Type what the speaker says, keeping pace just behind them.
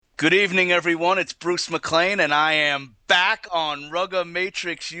Good evening, everyone. It's Bruce McLean, and I am back on Rugger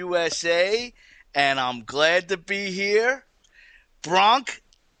Matrix USA, and I'm glad to be here. Bronk,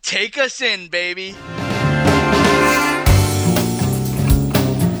 take us in, baby.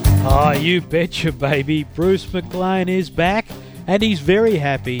 You betcha, baby. Bruce McLean is back, and he's very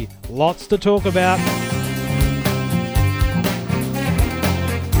happy. Lots to talk about.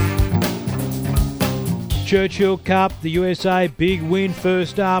 Churchill Cup, the USA, big win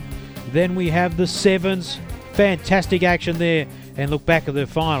first up. Then we have the Sevens. Fantastic action there. And look back at the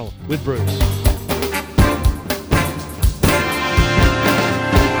final with Bruce.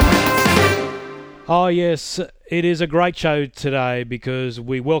 Oh yes, it is a great show today because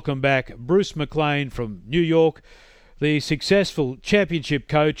we welcome back Bruce McLean from New York, the successful championship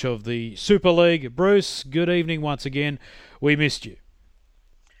coach of the Super League. Bruce, good evening once again. We missed you.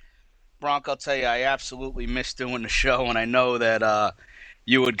 Bronk, I'll tell you, I absolutely missed doing the show, and I know that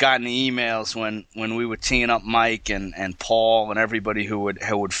you had gotten the emails when we were teeing up Mike and Paul and everybody who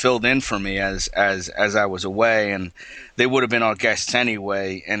had filled in for me as I was away, and they would have been our guests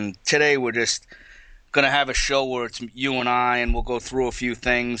anyway. And today we're just going to have a show where it's you and I, and we'll go through a few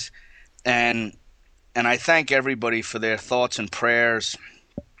things. And I thank everybody for their thoughts and prayers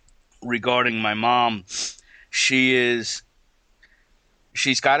regarding my mom. She's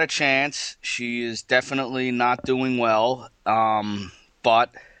got a chance. She is definitely not doing well,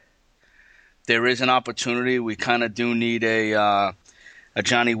 but there is an opportunity. We kind of do need a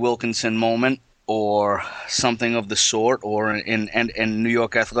Johnny Wilkinson moment or something of the sort, or in New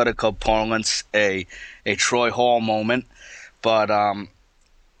York Athletic Club parlance, a Troy Hall moment. But I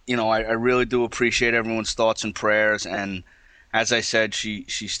really do appreciate everyone's thoughts and prayers. And as I said, she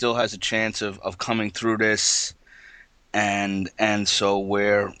still has a chance of coming through this. And so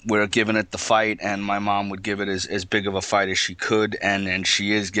we're giving it the fight, and my mom would give it as big of a fight as she could, and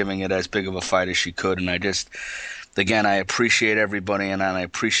she is giving it as big of a fight as she could. And I just, again, I appreciate everybody, and I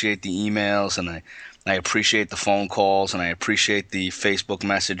appreciate the emails, and I appreciate the phone calls, and I appreciate the Facebook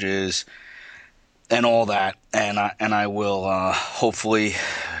messages and all that. And I will hopefully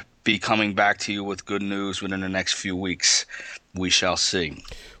be coming back to you with good news within the next few weeks. We shall see.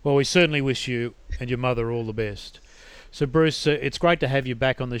 Well, we certainly wish you and your mother all the best. So, Bruce, it's great to have you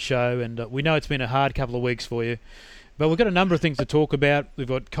back on the show, and we know it's been a hard couple of weeks for you, but we've got a number of things to talk about. We've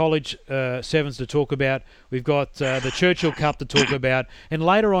got college sevens to talk about. We've got the Churchill Cup to talk about, and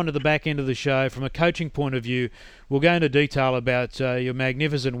later on at the back end of the show, from a coaching point of view, we'll go into detail about your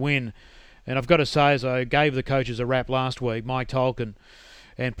magnificent win. And I've got to say, as I gave the coaches a rap last week, Mike Tolkien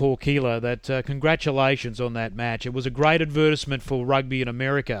and Paul Keeler, that congratulations on that match. It was a great advertisement for rugby in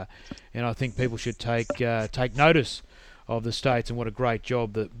America, and I think people should take notice of the States and what a great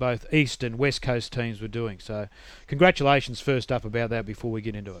job that both East and West Coast teams were doing. So congratulations first up about that before we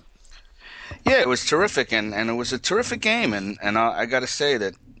get into it. Yeah, it was terrific, and it was a terrific game, and I got to say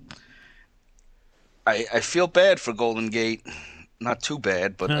that I feel bad for Golden Gate. Not too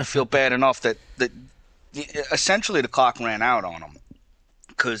bad, but I feel bad enough that essentially the clock ran out on them,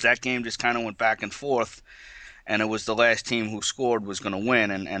 because that game just kind of went back and forth, and it was the last team who scored was going to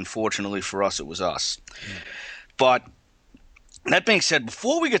win, and fortunately for us, it was us. Yeah. But that being said,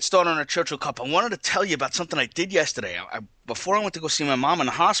 before we get started on the Churchill Cup, I wanted to tell you about something I did yesterday. Before I went to go see my mom in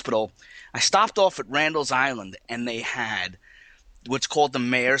the hospital, I stopped off at Randall's Island, and they had what's called the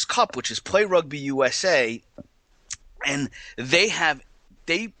Mayor's Cup, which is Play Rugby USA, and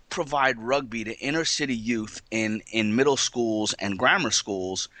they provide rugby to inner city youth in middle schools and grammar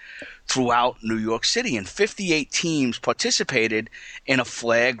schools throughout New York City, and 58 teams participated in a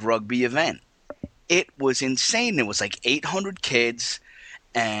flag rugby event. It was insane. There was like 800 kids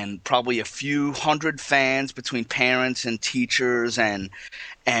and probably a few hundred fans between parents and teachers and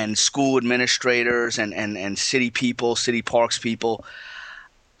school administrators and city people, city parks people.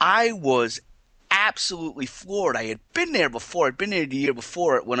 I was absolutely floored. I had been there before. I'd been there the year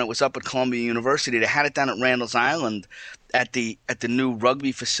before when it was up at Columbia University. They had it down at Randall's Island at the new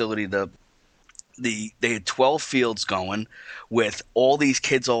rugby facility. They had 12 fields going with all these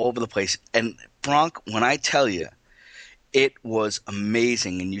kids all over the place. And Bronk, when I tell you, it was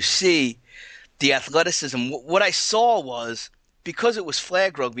amazing. And you see the athleticism. What I saw was, because it was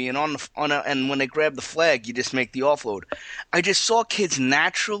flag rugby, and and when they grab the flag, you just make the offload. I just saw kids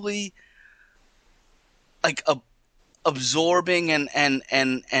naturally like absorbing and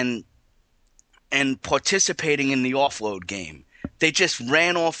participating in the offload game. They just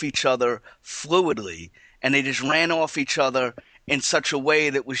ran off each other fluidly, and they just ran off each other in such a way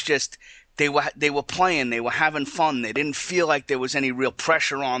that was just they were playing, they were having fun. They didn't feel like there was any real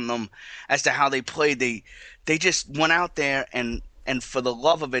pressure on them as to how they played. They just went out there and and for the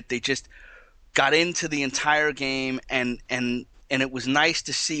love of it, they just got into the entire game, and it was nice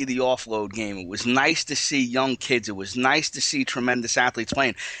to see the offload game. It was nice to see young kids. It was nice to see tremendous athletes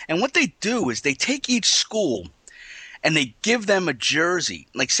playing. And what they do is they take each school and they give them a jersey.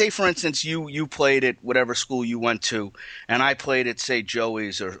 Like, say, for instance, you played at whatever school you went to, and I played at, say,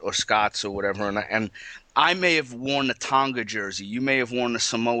 Joey's or Scott's or whatever, and I may have worn the Tonga jersey. You may have worn the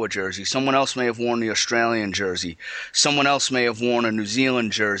Samoa jersey. Someone else may have worn the Australian jersey. Someone else may have worn a New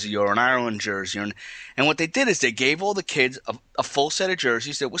Zealand jersey or an Ireland jersey. And what they did is they gave all the kids a full set of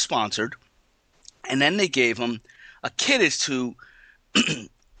jerseys that were sponsored, and then they gave them a kit as to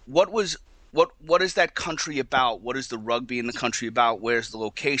what is that country about? What is the rugby in the country about? Where's the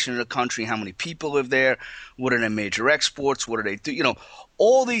location of the country? How many people live there? What are their major exports? What do they do?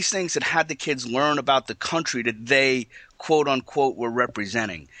 All these things that had the kids learn about the country that they, quote unquote, were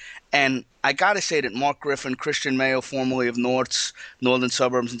representing. And I got to say that Mark Griffin, Christian Mayo, formerly of Northern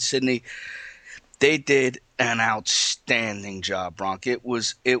Suburbs in Sydney, they did an outstanding job, Bronk. It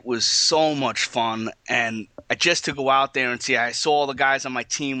was so much fun, and just to go out there and see, I saw all the guys on my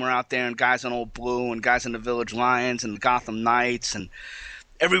team were out there, and guys on Old Blue, and guys on the Village Lions, and the Gotham Knights, and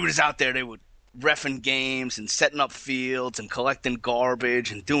everybody's out there. They were reffing games and setting up fields and collecting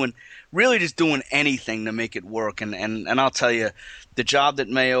garbage and doing anything to make it work. And I'll tell you, the job that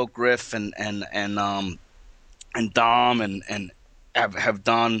Mayo, Griff, and Dom and have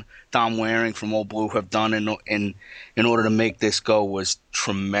done, Dom Waring from Old Blue have done in order to make this go was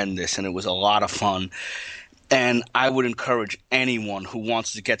tremendous, and it was a lot of fun. And I would encourage anyone who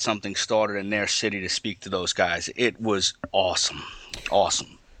wants to get something started in their city to speak to those guys. It was awesome.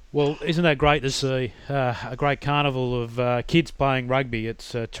 Awesome. Well, isn't that great to see a great carnival of kids playing rugby?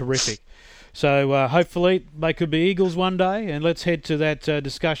 It's terrific. So hopefully they could be Eagles one day, and let's head to that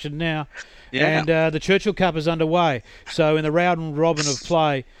discussion now. Yeah. And the Churchill Cup is underway. So in the round robin of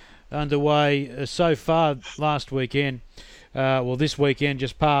play underway so far last weekend, this weekend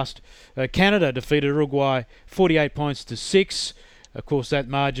just passed, Canada defeated Uruguay 48 points to 6. Of course, that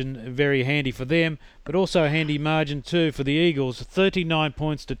margin very handy for them, but also a handy margin too for the Eagles, 39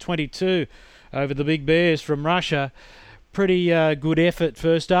 points to 22 over the Big Bears from Russia. Pretty good effort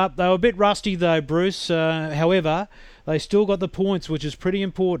first up. They were a bit rusty though, Bruce. However, they still got the points, which is pretty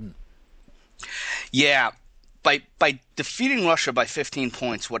important. Yeah, by defeating Russia by 15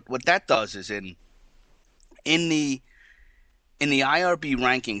 points, what that does is in the IRB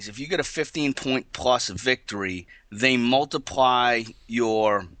rankings, if you get a 15-point plus victory, they multiply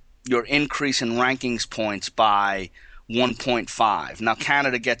your increase in rankings points by 1.5. Now,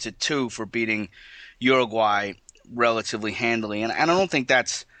 Canada gets it 2 for beating Uruguay relatively handily, and I don't think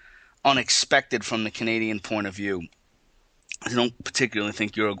that's unexpected from the Canadian point of view. I don't particularly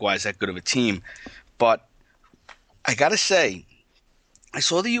think Uruguay is that good of a team, but I got to say, I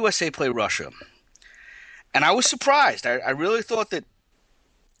saw the USA play Russia, and I was surprised. I really thought that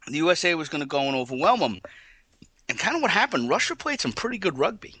the USA was going to go and overwhelm them. And kind of what happened, Russia played some pretty good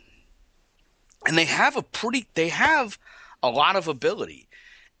rugby. And they have a lot of ability.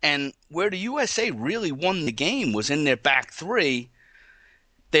 And where the USA really won the game was in their back three.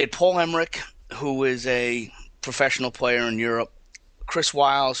 They had Paul Emmerich, who is a professional player in Europe, Chris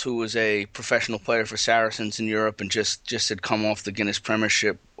Wiles, who was a professional player for Saracens in Europe and just had come off the Guinness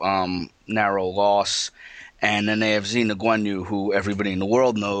Premiership narrow loss. And then they have Zina Guanyu, who everybody in the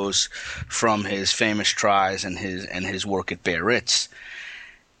world knows from his famous tries and his work at Biarritz.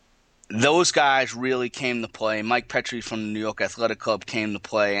 Those guys really came to play. Mike Petrie from the New York Athletic Club came to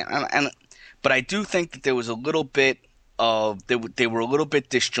play. But I do think that there was a little bit of they were a little bit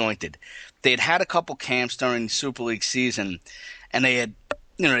disjointed. They had a couple camps during the Super League season, and they had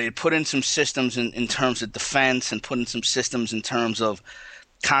put in some systems in terms of defense and put in some systems in terms of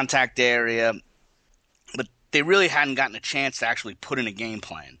contact area. But they really hadn't gotten a chance to actually put in a game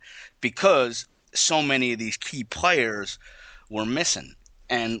plan because so many of these key players were missing.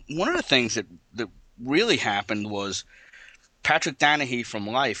 And one of the things that really happened was Patrick Danahy from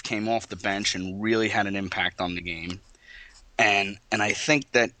Life came off the bench and really had an impact on the game. And I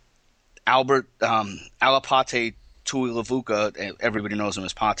think that Alapate Tuilavuka, everybody knows him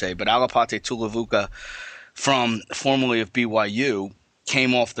as Pate, but Alapate Tuilavuka formerly of BYU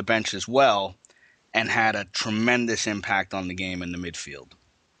came off the bench as well and had a tremendous impact on the game in the midfield.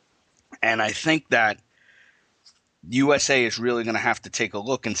 And I think that USA is really going to have to take a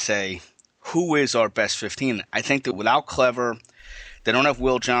look and say, who is our best 15? I think that without Clever, they don't have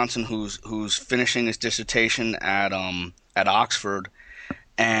Will Johnson, who's finishing his dissertation at Oxford,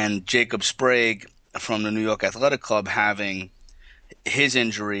 and Jacob Sprague from the New York Athletic Club having his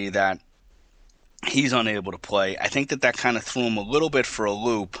injury that He's unable to play. I think that kind of threw him a little bit for a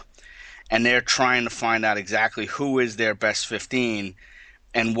loop, and they're trying to find out exactly who is their best 15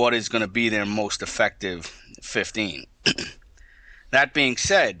 and what is going to be their most effective 15. That being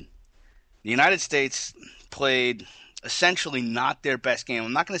said, the United States played essentially not their best game.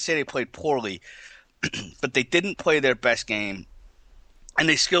 I'm not going to say they played poorly, but they didn't play their best game, and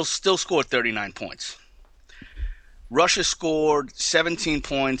they still scored 39 points. Russia scored 17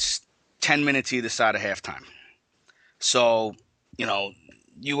 points, 10 minutes either side of halftime. So,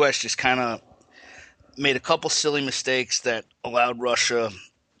 U.S. just kind of made a couple silly mistakes that allowed Russia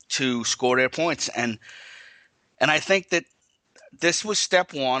to score their points. And I think that this was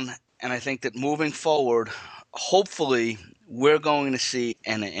step one, and I think that moving forward, hopefully we're going to see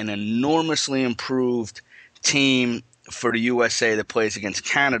an enormously improved team for the USA that plays against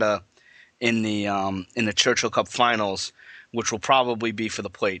Canada in the Churchill Cup Finals, which will probably be for the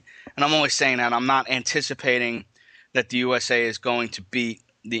plate. And I'm only saying that. I'm not anticipating that the USA is going to beat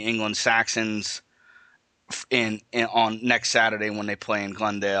the England Saxons on next Saturday when they play in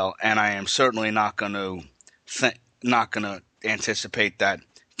Glendale, and I am certainly not going to anticipate that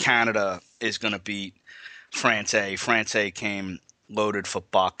Canada is going to beat France A. France A came loaded for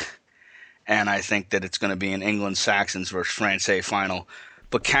buck, and I think that it's going to be an England Saxons versus France A final.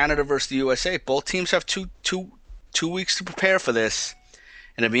 But Canada versus the USA, both teams have two weeks to prepare for this,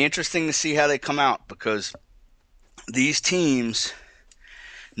 and it'll be interesting to see how they come out, because these teams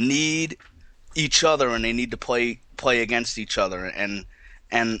need each other and they need to play against each other. And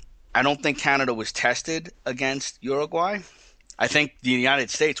I don't think Canada was tested against Uruguay. I think the United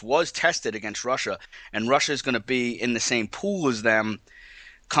States was tested against Russia, and Russia is going to be in the same pool as them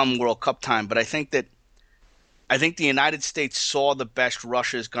come World Cup time. But I think the United States saw the best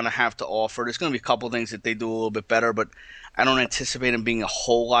Russia is going to have to offer. There's going to be a couple of things that they do a little bit better, but I don't anticipate them being a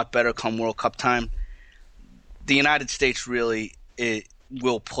whole lot better come World Cup time. The United States really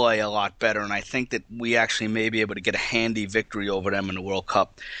will play a lot better, and I think that we actually may be able to get a handy victory over them in the World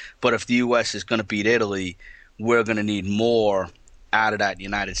Cup. But if the U.S. is going to beat Italy, we're going to need more out of that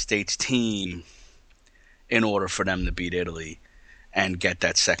United States team in order for them to beat Italy and get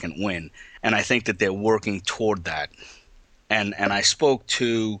that second win. And I think that they're working toward that. And I spoke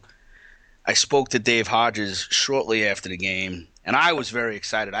to Dave Hodges shortly after the game, and I was very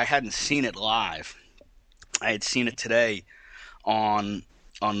excited. I hadn't seen it live. I had seen it today on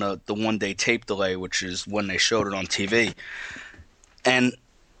the one-day tape delay, which is when they showed it on TV. And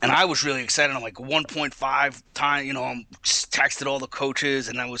I was really excited. I'm like 1.5 time, I texted all the coaches,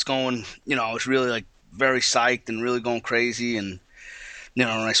 and I was going, I was really like very psyched and really going crazy. And, when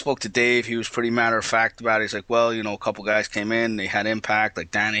I spoke to Dave, he was pretty matter of fact about it. He's like, well, a couple guys came in, they had impact,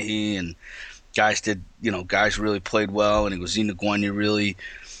 like Danahy, and guys really played well. And he goes, Zina Guanya really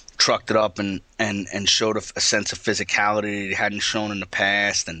trucked it up and showed a sense of physicality that he hadn't shown in the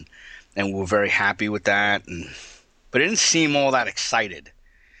past, and we were very happy with that. But it didn't seem all that excited.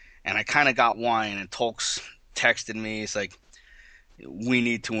 And I kind of got wine, and Tolks texted me. He's like, we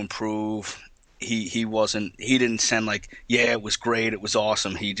need to improve. He didn't send like, yeah, it was great, it was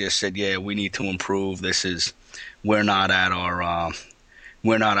awesome. He just said, yeah, we need to improve. We're not at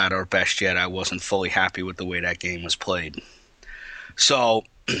our best yet. I wasn't fully happy with the way that game was played. So,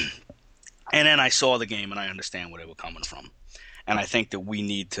 and then I saw the game and I understand where they were coming from. And I think that we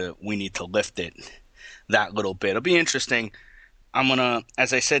need to lift it that little bit. It'll be interesting.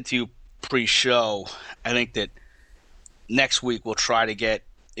 As I said to you pre-show, I think that next week we'll try to get,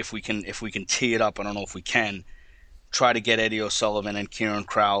 if we can tee it up, I don't know if we can, try to get Eddie O'Sullivan and Kieran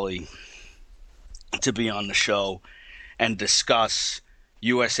Crowley to be on the show and discuss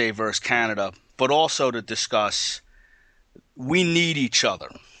USA versus Canada, but also to discuss we need each other.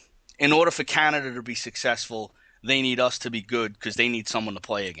 In order for Canada to be successful, they need us to be good because they need someone to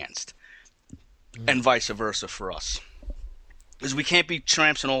play against, and vice versa for us. Because we can't be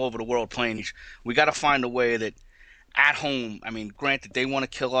tramping all over the world playing. We got to find a way that at home, granted, they want to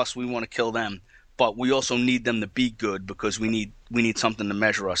kill us, we want to kill them, but we also need them to be good because we need something to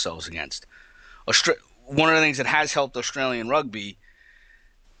measure ourselves against. One of the things that has helped Australian rugby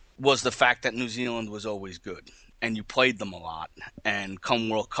was the fact that New Zealand was always good, and you played them a lot. And come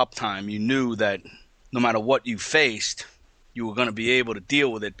World Cup time, you knew that no matter what you faced, you were going to be able to deal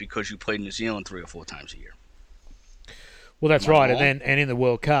with it because you played New Zealand 3 or 4 times a year. Well, that's right. And in the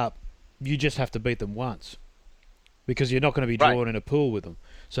World Cup, you just have to beat them once because you're not going to be drawn in a pool with them.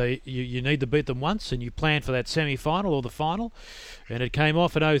 So you need to beat them once, and you plan for that semi-final or the final. And it came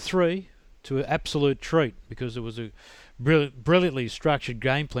off in 2003 to an absolute treat because it was a brilliantly structured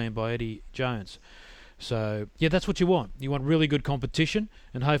game plan by Eddie Jones. So, yeah, that's what you want. You want really good competition,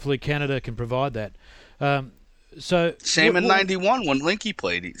 and hopefully Canada can provide that. Same in '91 when Linky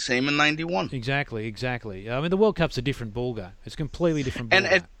played. Same in '91. Exactly. I mean, the World Cup's a different ballgame. It's a completely different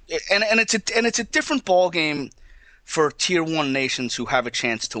ballgame. And it's a different ballgame for Tier 1 nations who have a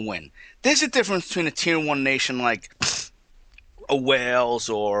chance to win. There's a difference between a Tier 1 nation like a Wales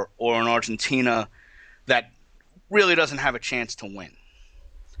or an Argentina that really doesn't have a chance to win,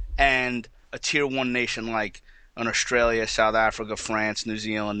 and a Tier 1 nation like an Australia, South Africa, France, New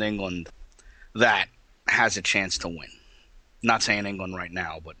Zealand, England that has a chance to win. Not saying England right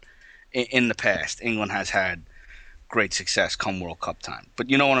now, but in the past, England has had great success come World Cup time. But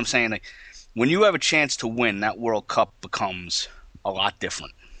you know what I'm saying? Like, when you have a chance to win, that World Cup becomes a lot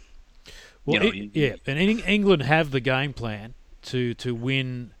different. Well, and England have the game plan to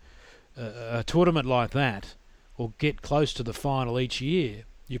win a tournament like that or get close to the final each year.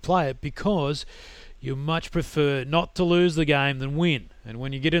 You play it because you much prefer not to lose the game than win. And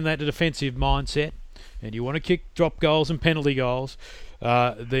when you get in that defensive mindset and you want to drop goals and penalty goals,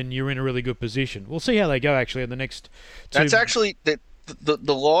 then you're in a really good position. We'll see how they go, actually, in the next two. That's actually the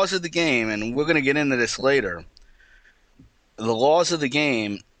laws of the game, and we're going to get into this later. The laws of the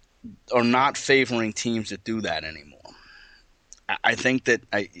game are not favoring teams that do that anymore. I think that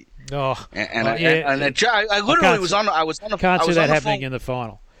I literally was on. I was on. Can't see that happening phone. In the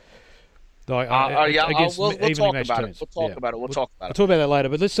final. We'll talk about it. We'll talk about it. We'll talk about that later.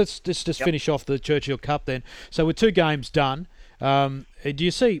 But let's just finish off the Churchill Cup then. So with 2 games done, do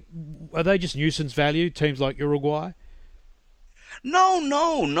you see? Are they just nuisance value? Teams like Uruguay?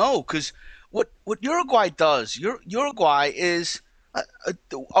 No. Because what Uruguay does, Uruguay is.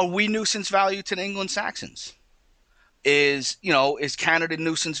 Are we nuisance value to the England Saxons? Is Canada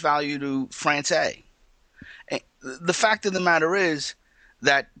nuisance value to France A? The fact of the matter is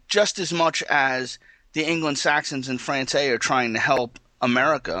that just as much as the England Saxons and France A are trying to help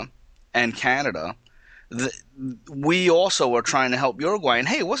America and Canada, we also are trying to help Uruguay. And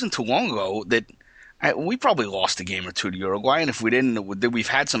hey, it wasn't too long ago that we probably lost a game or two to Uruguay, and if we didn't, we've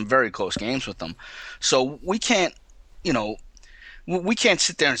had some very close games with them. So we can't, we can't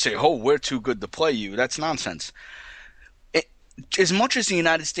sit there and say, "Oh, we're too good to play you." That's nonsense. As much as the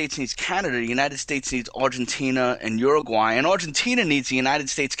United States needs Canada, the United States needs Argentina and Uruguay, and Argentina needs the United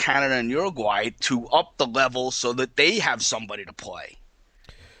States, Canada, and Uruguay to up the level so that they have somebody to play.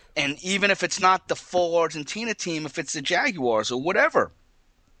 And even if it's not the full Argentina team, if it's the Jaguars or whatever,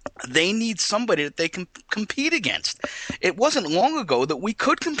 they need somebody that they can compete against. It wasn't long ago that we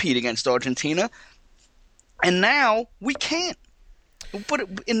could compete against Argentina, and now we can't. But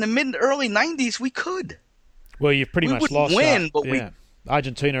in the early 90s, we could. Well, you've pretty much lost. Win, but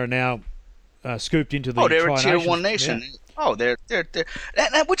Argentina are now scooped into the. They're a Tier Nations. 1 nation. Yeah. They're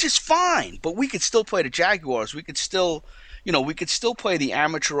which is fine. But we could still play the Jaguars. We could still, play the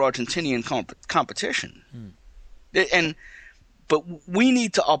amateur Argentinian competition. But we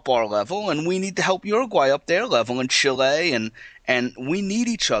need to up our level, and we need to help Uruguay up their level, and Chile, and we need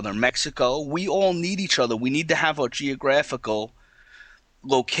each other. Mexico, we all need each other. We need to have our geographical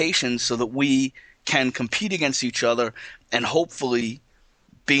locations so that we can compete against each other and hopefully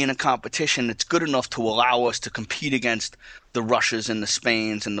be in a competition that's good enough to allow us to compete against the Russias and the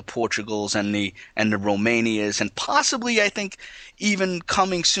Spains and the Portugals and the Romanias, and possibly, I think, even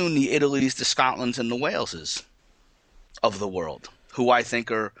coming soon, the Italys, the Scotlands, and the Waleses of the world, who I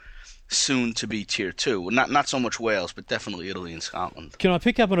think are soon to be Tier 2. Not so much Wales, but definitely Italy and Scotland. Can I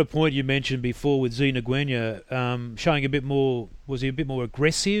pick up on a point you mentioned before with Zina Guenya showing a bit more? Was he a bit more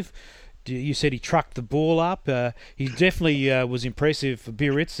aggressive? You said he trucked the ball up. He definitely was impressive for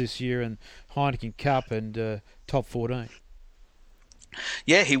Biarritz this year and Heineken Cup and top 14.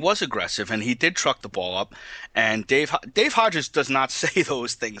 Yeah, he was aggressive, and he did truck the ball up. And Dave Hodges does not say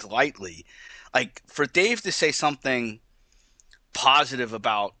those things lightly. Like, for Dave to say something positive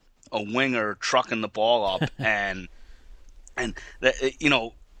about a winger trucking the ball up and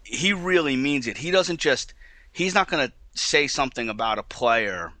he really means it. He's not going to say something about a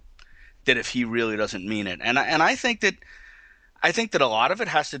player that if he really doesn't mean it. And I think that a lot of it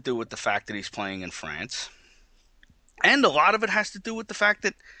has to do with the fact that he's playing in France. And a lot of it has to do with the fact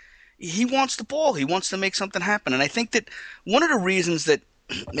that he wants the ball. He wants to make something happen. And I think that one of the reasons that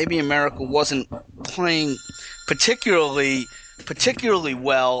maybe America wasn't playing particularly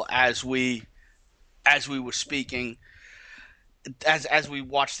well as we were speaking, as we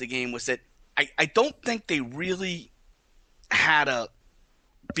watched the game, was that I don't think they really had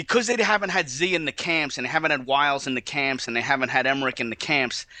because they haven't had Z in the camps, and they haven't had Wiles in the camps, and they haven't had Emmerich in the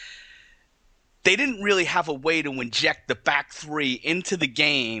camps, they didn't really have a way to inject the back three into the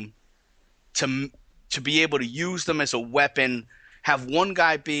game to to be able to use them as a weapon, have one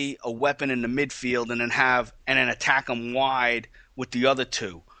guy be a weapon in the midfield and then attack them wide with the other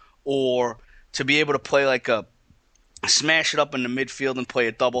two, or to be able to play like a smash it up in the midfield and play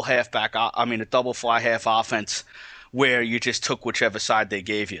a double fly half offense where you just took whichever side they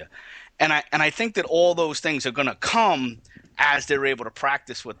gave you. And I think that all those things are going to come as they're able to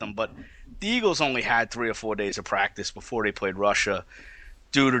practice with them. But the Eagles only had 3 or 4 days of practice before they played Russia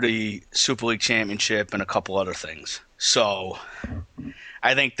due to the Super League Championship and a couple other things. So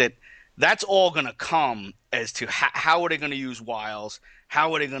I think that that's all going to come as to how are they going to use Wiles,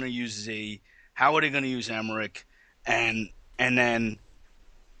 how are they going to use Z, how are they going to use Emmerich, and then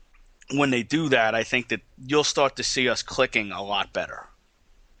when they do that, I think that you'll start to see us clicking a lot better.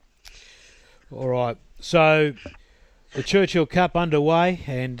 All right. So the Churchill Cup underway,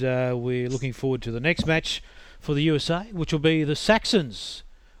 and we're looking forward to the next match for the USA, which will be the Saxons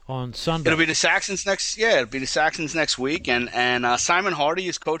on Sunday. It'll be the Saxons next week, and Simon Hardy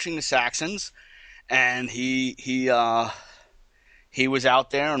is coaching the Saxons, and he was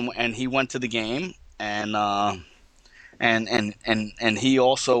out there and he went to the game, and he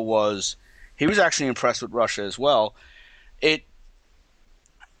also was actually impressed with Russia as well.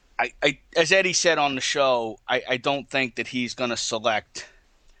 As Eddie said on the show, I don't think that he's going to select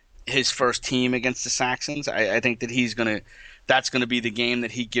his first team against the Saxons. I think that that's going to be the game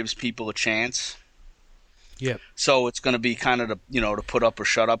that he gives people a chance. Yeah. So it's going to be kind of the put up or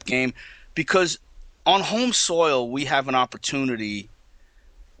shut up game, because on home soil we have an opportunity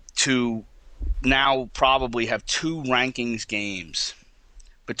to now probably have 2 rankings games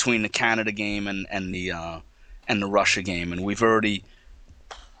between the Canada game and the Russia game, and we've already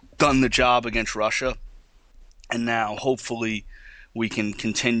done the job against Russia, and now hopefully we can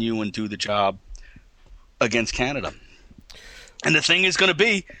continue and do the job against Canada. And the thing is going to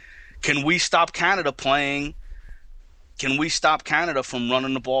be, can we stop Canada from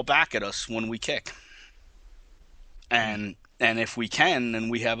running the ball back at us when we kick? And if we can, then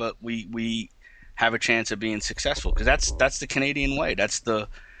we have a chance of being successful, because that's the Canadian way.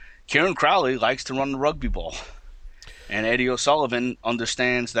 Kieran Crowley likes to run the rugby ball. And Eddie O'Sullivan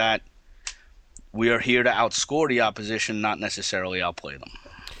understands that we are here to outscore the opposition, not necessarily outplay them.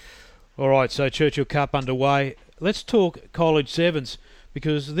 All right, so Churchill Cup underway. Let's talk College Sevens,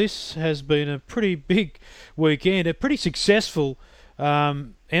 because this has been a pretty big weekend, a pretty successful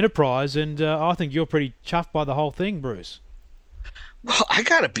enterprise, and I think you're pretty chuffed by the whole thing, Bruce. Well, I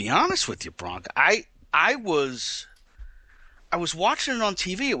got to be honest with you, Bronk. I was watching it on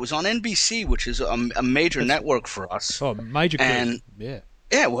TV. It was on NBC, which is a major network for us. Oh, major. And yeah,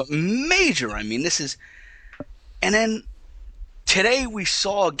 well, major. I mean, and then today we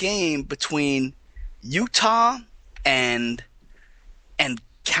saw a game between Utah and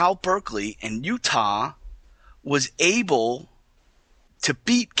Cal Berkeley, and Utah was able to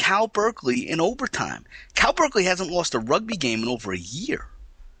beat Cal Berkeley in overtime. Cal Berkeley hasn't lost a rugby game in over a year.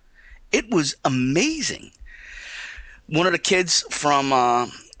 It was amazing. One of the kids from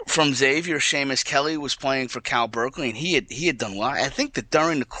Xavier, Seamus Kelly, was playing for Cal Berkeley, and he had done well. I think that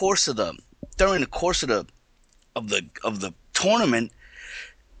during the course of the tournament,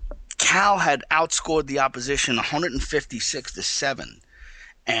 Cal had outscored the opposition 156-7,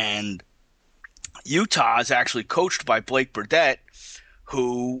 and Utah is actually coached by Blake Burdett,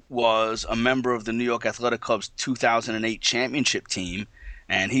 who was a member of the New York Athletic Club's 2008 championship team,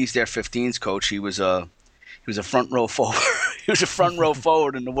 and he's their 15s coach. He was a front row forward. He was a front row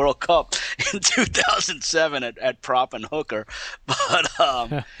forward in the World Cup in 2007 at prop and hooker.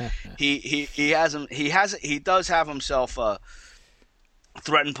 But he does have himself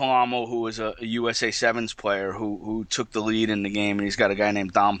Threaten Palamo, who was a USA Sevens player who took the lead in the game, and he's got a guy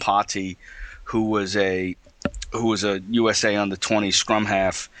named Dom Patti, who was a USA under 20 scrum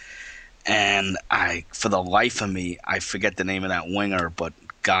half. And for the life of me, I forget the name of that winger, but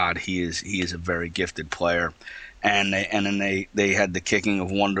God, he is a very gifted player. And then they had the kicking of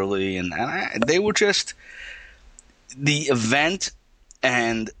Wonderly, and they were just, the event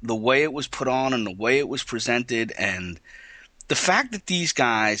and the way it was put on and the way it was presented, and the fact that these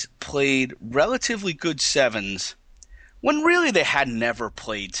guys played relatively good sevens when really they had never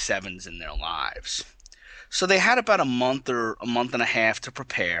played sevens in their lives. So they had about a month or a month and a half to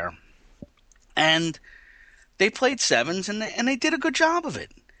prepare, and they played sevens, and they did a good job of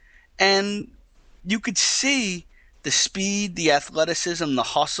it. And you could see the speed, the athleticism, the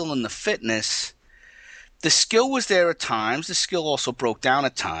hustle, and the fitness. The skill was there at times. The skill also broke down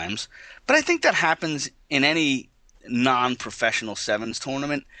at times. But I think that happens in any non-professional sevens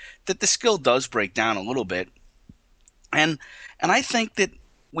tournament, that the skill does break down a little bit. And I think that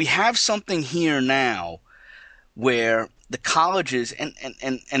we have something here now where the colleges and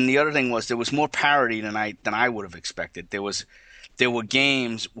the other thing was there was more parity than I would have expected. There were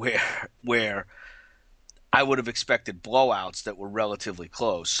games where I would have expected blowouts that were relatively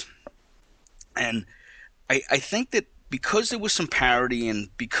close. And I think that because there was some parity and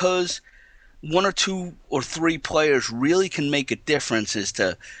because one or two or three players really can make a difference as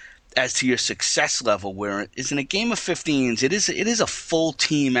to your success level, where is in a game of 15s, it is a full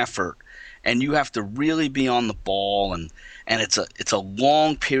team effort, and you have to really be on the ball, and it's a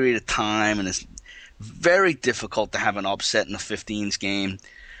long period of time, and it's very difficult to have an upset in a 15s game.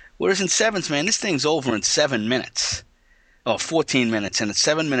 Whereas in sevens, man, this thing's over in 7 minutes, or 14 minutes, and it's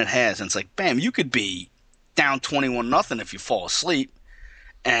 7-minute halves, and it's like, bam, you could be down 21-0 if you fall asleep,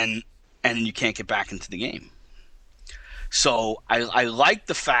 and you can't get back into the game. So I like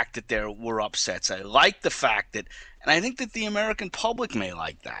the fact that there were upsets. I like the fact that, and I think that the American public may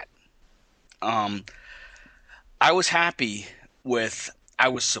like that. I was happy with. I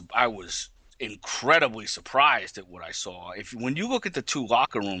was incredibly surprised at what I saw. When you look at the two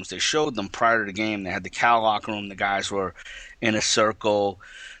locker rooms, they showed them prior to the game. They had the Cal locker room. The guys were in a circle,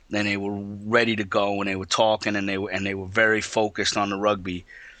 and they were ready to go, and they were talking, and they were very focused on the rugby.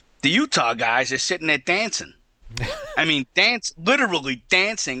 The Utah guys are sitting there dancing. I mean, literally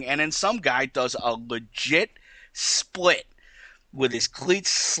dancing, and then some guy does a legit split with his cleats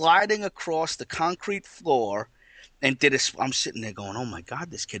sliding across the concrete floor, and I'm sitting there going, "Oh my God,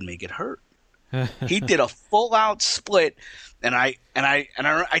 this kid may get hurt." He did a full-out split, and I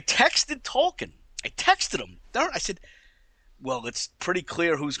texted Tolkien. I texted him. I said, "Well, it's pretty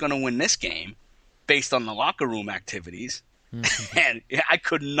clear who's going to win this game, based on the locker room activities," and I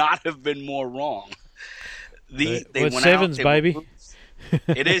could not have been more wrong. They went sevens, out, baby.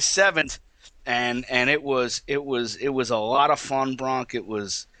 It is sevens, and it was a lot of fun, Bronk. It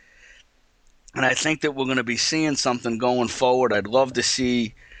was, and I think that we're going to be seeing something going forward. I'd love to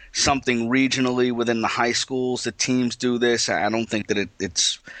see something regionally within the high schools that teams do this. I don't think that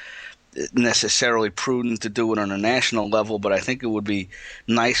it's necessarily prudent to do it on a national level, but I think it would be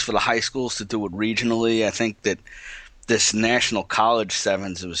nice for the high schools to do it regionally. I think that this national college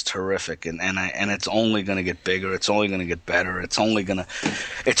sevens was terrific, and it's only going to get bigger. It's only going to get better. It's only going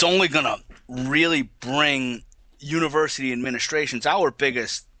to really bring university administrations. Our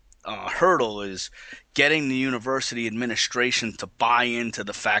biggest hurdle is getting the university administration to buy into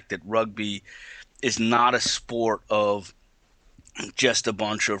the fact that rugby is not a sport of just a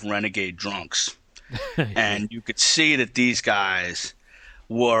bunch of renegade drunks. And you could see that these guys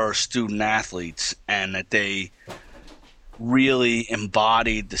were student athletes and that they really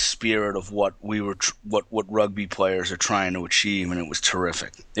embodied the spirit of what rugby players are trying to achieve, and it was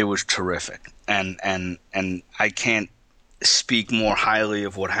terrific. It was terrific, and I can't speak more highly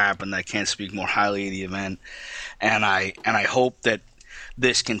of what happened. I can't speak more highly of the event, and I hope that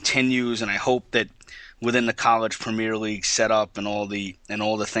this continues, and I hope that within the College Premier League setup and all the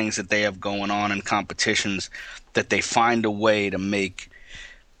things that they have going on in competitions, that they find a way to make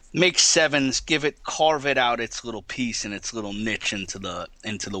sevens, carve it out its little piece and its little niche into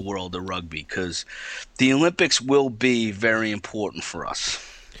the world of rugby, because the Olympics will be very important for us,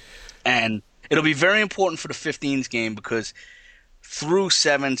 and it'll be very important for the 15s game, because through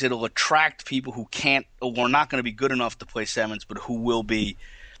sevens it'll attract people who can't or are not going to be good enough to play sevens, but who will be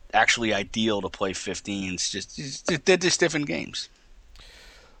actually ideal to play 15s. They're just different games.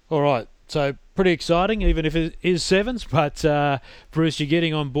 All right. So pretty exciting, even if it is sevens. But, Bruce, you're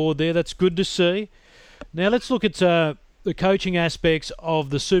getting on board there. That's good to see. Now let's look at the coaching aspects of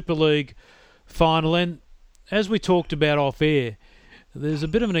the Super League final. And as we talked about off air, there's a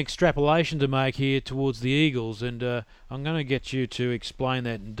bit of an extrapolation to make here towards the Eagles. And I'm going to get you to explain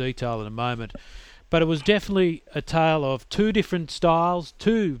that in detail in a moment. But it was definitely a tale of two different styles,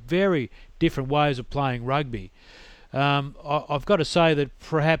 two very different ways of playing rugby. I've got to say that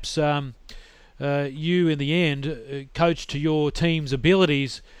perhaps you, in the end, coached to your team's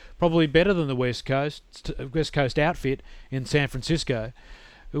abilities probably better than the West Coast outfit in San Francisco.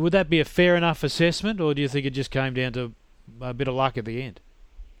 Would that be a fair enough assessment, or do you think it just came down to a bit of luck at the end?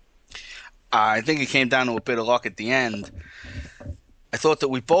 I think it came down to a bit of luck at the end. I thought that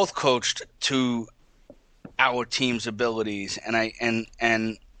we both coached to our team's abilities, and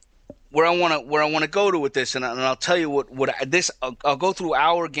where I want to go to with this, and I'll tell you I'll go through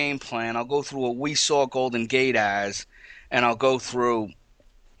our game plan. I'll go through what we saw Golden Gate as, and I'll go through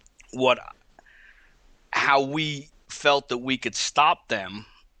how we felt that we could stop them,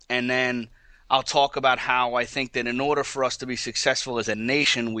 and then I'll talk about how I think that in order for us to be successful as a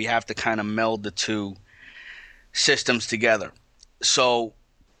nation, we have to kind of meld the two systems together. So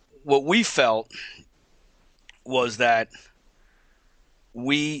what we felt was that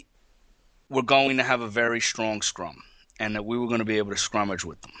we were going to have a very strong scrum and that we were going to be able to scrummage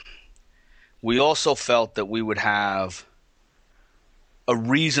with them. We also felt that we would have a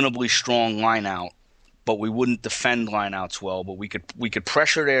reasonably strong line out, but we wouldn't defend lineouts well. But we could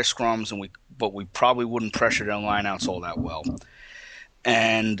pressure their scrums, but we probably wouldn't pressure their lineouts all that well.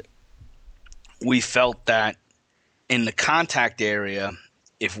 And we felt that in the contact area,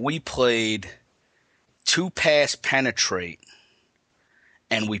 if we played 2-pass penetrate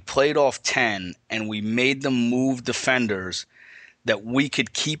and we played off 10 and we made them move defenders, that we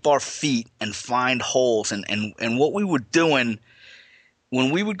could keep our feet and find holes. And what we were doing when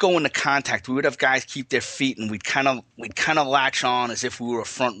we would go into contact, we would have guys keep their feet, and we'd kind of latch on as if we were a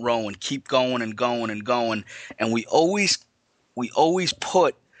front row and keep going and going and going. And we always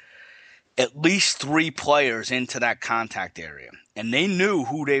put at least 3 players into that contact area, and they knew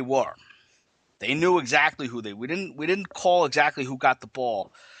who they were. They knew exactly who we didn't call exactly who got the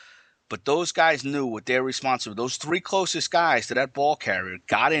ball, but those guys knew what their responsibility. Those 3 closest guys to that ball carrier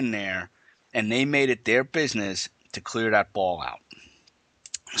got in there, and they made it their business to clear that ball out.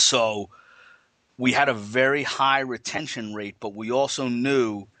 So we had a very high retention rate, but we also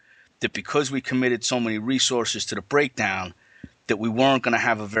knew that because we committed so many resources to the breakdown, that we weren't going to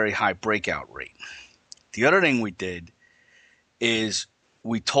have a very high breakout rate. The other thing we did is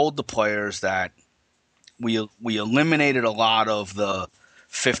we told the players that we eliminated a lot of the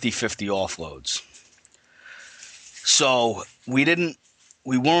 50-50 offloads. So we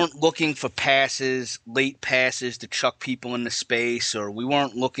weren't looking for passes, late passes to chuck people into space, or we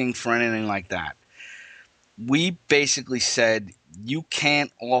weren't looking for anything like that. We basically said, you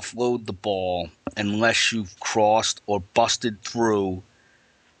can't offload the ball unless you've crossed or busted through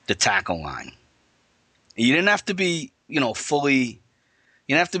the tackle line. You didn't have to be, fully, you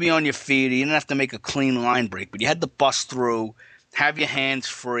didn't have to be on your feet, you didn't have to make a clean line break, but you had to bust through, have your hands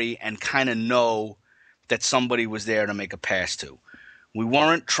free, and kind of know that somebody was there to make a pass to. We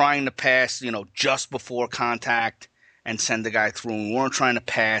weren't trying to pass, just before contact and send the guy through. We weren't trying to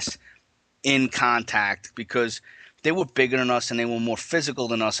pass in contact because they were bigger than us and they were more physical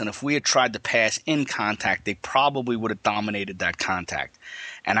than us. And if we had tried to pass in contact, they probably would have dominated that contact.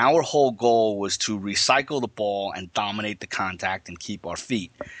 And our whole goal was to recycle the ball and dominate the contact and keep our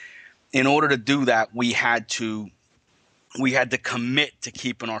feet. In order to do that, we had to commit to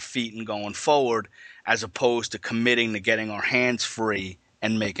keeping our feet and going forward, as opposed to committing to getting our hands free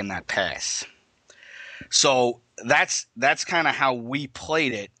and making that pass. So that's kind of how we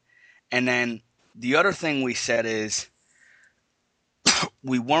played it. And then the other thing we said is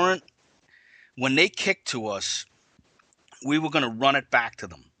when they kicked to us, we were going to run it back to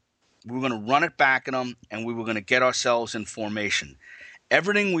them. We were going to run it back at them, and we were going to get ourselves in formation.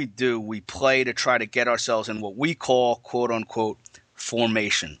 Everything we do, we play to try to get ourselves in what we call, quote-unquote,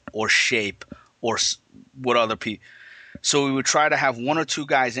 formation or shape or what other people. So we would try to have 1 or 2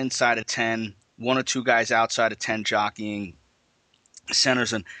 guys inside of 10, 1 or 2 guys outside of 10 jockeying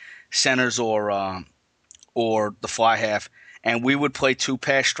centers or the fly half, and we would play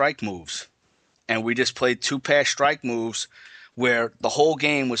 2-pass strike moves. And we just played 2-pass strike moves where the whole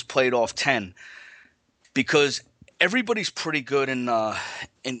game was played off 10, because everybody's pretty good in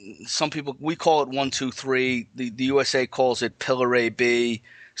some people, we call it 1-2-3. The USA calls it pillar A-B.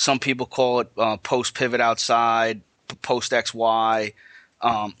 Some people call it post pivot outside, post XY,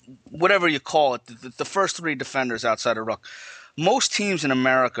 whatever you call it. The first 3 defenders outside of ruck. Most teams in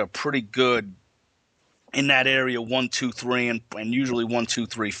America are pretty good in that area, 1-2-3, and usually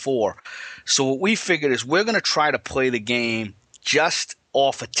 1-2-3-4. So what we figured is we're going to try to play the game just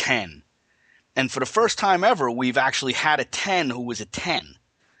off a 10. And for the first time ever, we've actually had a 10 who was a 10.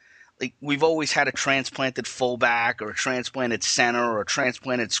 Like, we've always had a transplanted fullback or a transplanted center or a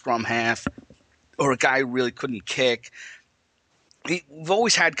transplanted scrum half or a guy who really couldn't kick. We've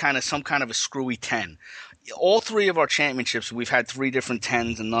always had some kind of a screwy 10. All 3 of our championships, we've had 3 different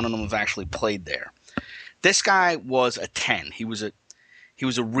 10s, and none of them have actually played there. This guy was a 10. He was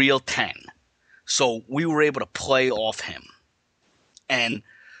a real 10. So we were able to play off him. And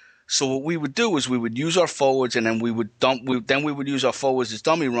so what we would do is we would use our forwards, and then we would use our forwards as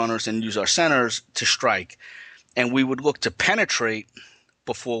dummy runners and use our centers to strike. And we would look to penetrate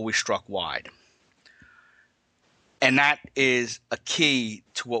before we struck wide. And that is a key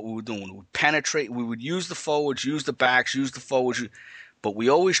to what we were doing. We would penetrate. We would use the forwards, use the backs, use the forwards, but we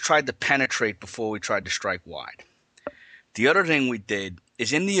always tried to penetrate before we tried to strike wide. The other thing we did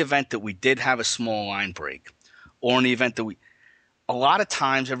is, in the event that we did have a small line break, or in the event that a lot of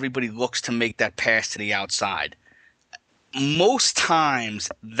times everybody looks to make that pass to the outside. most times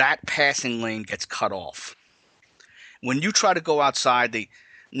that passing lane gets cut off. When you try to go outside, the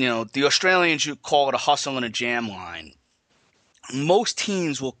Australians, you call it a hustle and a jam line. Most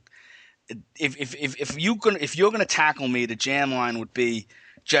teams will, if you're gonna tackle me, the jam line would be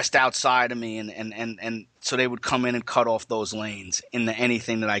just outside of me, and so they would come in and cut off those lanes into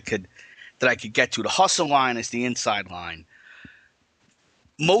anything that I could get to. The hustle line is the inside line.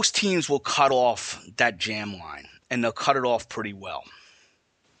 Most teams will cut off that jam line, and they'll cut it off pretty well.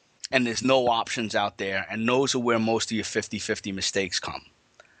 And there's no options out there, and those are where most of your 50-50 mistakes come.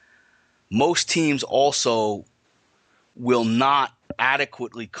 Most teams also will not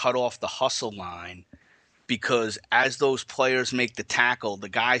adequately cut off the hustle line, because as those players make the tackle, the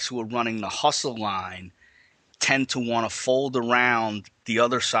guys who are running the hustle line tend to want to fold around the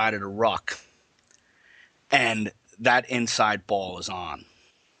other side of the ruck, and that inside ball is on.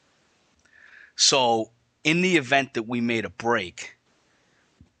 So in the event that we made a break,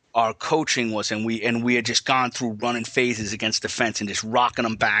 our coaching was, and we had just gone through running phases against defense and just rocking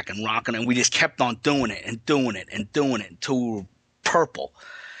them back and rocking them. We just kept on doing it until we were purple.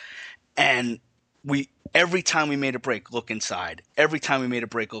 And every time we made a break, look inside. Every time we made a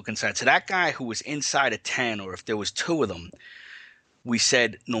break, look inside. So that guy who was inside of 10, or if there was 2 of them, we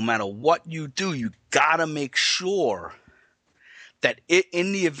said, no matter what you do, you got to make sure that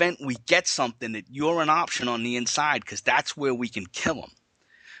in the event we get something, that you're an option on the inside, because that's where we can kill them.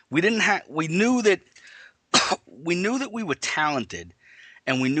 We knew that we were talented,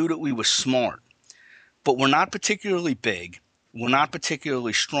 and we knew that we were smart, but we're not particularly big, we're not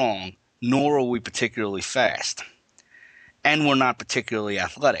particularly strong, nor are we particularly fast, and we're not particularly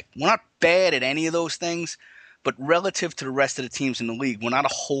athletic. We're not bad at any of those things, but relative to the rest of the teams in the league, we're not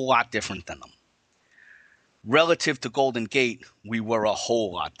a whole lot different than them. Relative to Golden Gate, we were a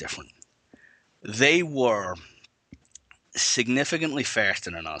whole lot different. They were significantly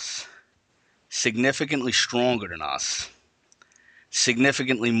faster than us, significantly stronger than us,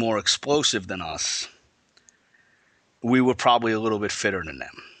 significantly more explosive than us. We were probably a little bit fitter than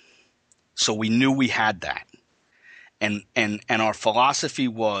them. So we knew we had that. And our philosophy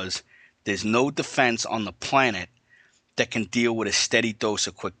was, there's no defense on the planet that can deal with a steady dose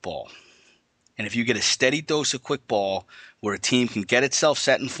of quick ball. And if you get a steady dose of quick ball where a team can get itself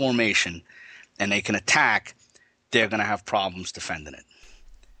set in formation and they can attack, they're going to have problems defending it.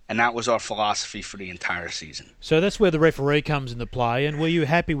 And that was our philosophy for the entire season. So that's where the referee comes into play. And were you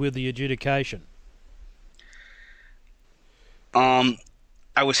happy with the adjudication?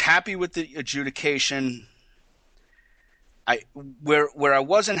 I was happy with the adjudication. Where I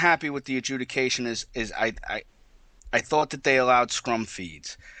wasn't happy with the adjudication is I thought that they allowed scrum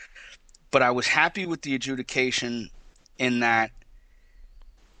feeds. But I was happy with the adjudication in that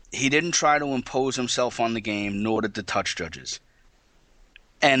he didn't try to impose himself on the game, nor did the touch judges.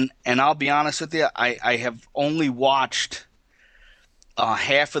 And I'll be honest with you, I have only watched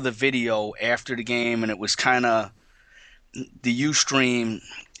half of the video after the game, and it was kind of, the Ustream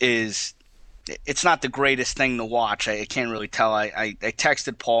it's not the greatest thing to watch. I can't really tell. I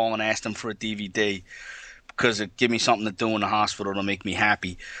texted Paul and asked him for a DVD, because it give me something to do in the hospital to make me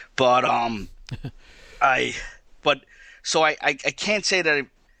happy. But I can't say that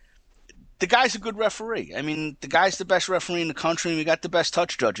the guy's a good referee. I mean, the guy's the best referee in the country, and we got the best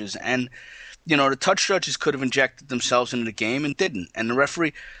touch judges. And the touch judges could have injected themselves into the game and didn't. And the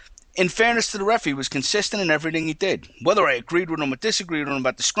referee, in fairness to the referee, was consistent in everything he did. Whether I agreed with him or disagreed with him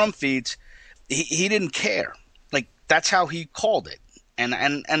about the scrum feeds, he didn't care. Like, that's how he called it.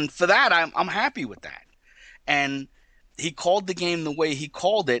 And for that, I'm happy with that. And he called the game the way he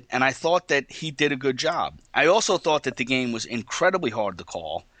called it, and I thought that he did a good job. I also thought that the game was incredibly hard to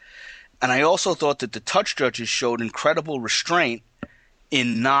call, and I also thought that the touch judges showed incredible restraint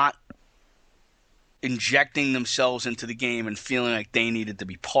in not injecting themselves into the game and feeling like they needed to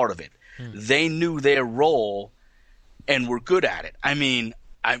be part of it. They knew their role and were good at it. I mean,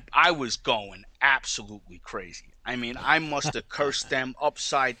 I was going absolutely crazy. I mean, I must have cursed them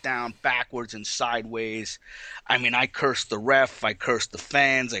upside down, backwards, and sideways. I mean, I cursed the ref, I cursed the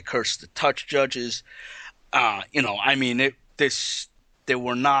fans, I cursed the touch judges. I mean, there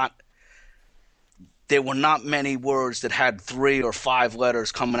were not many words that had 3 or 5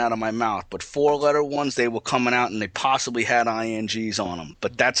 letters coming out of my mouth, but 4-letter ones, they were coming out, and they possibly had INGs on them.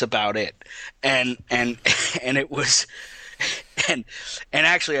 But that's about it. And it was. And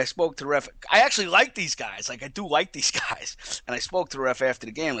actually, I spoke to the ref. I actually like these guys. Like, I do like these guys. And I spoke to the ref after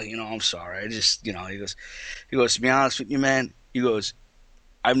the game. Like, I'm sorry. I just, he goes, to be honest with you, man, he goes,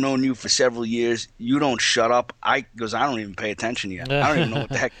 I've known you for several years. You don't shut up. I don't even pay attention yet. I don't even know what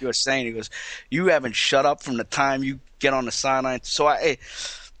the heck you're saying. He goes, you haven't shut up from the time you get on the sideline. So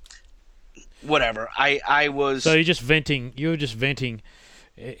whatever. I was. So you're just venting. You were just venting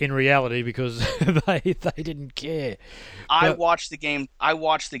in reality because they didn't care. I watched the game. I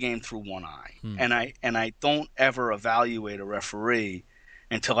watched the game through one eye, and I don't ever evaluate a referee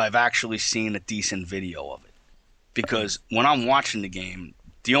until I've actually seen a decent video of it. Because when I'm watching the game,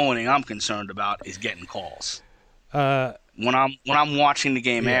 the only thing I'm concerned about is getting calls. When I'm watching the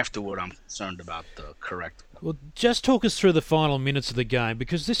game afterward, I'm concerned about the correct. Well, just talk us through the final minutes of the game,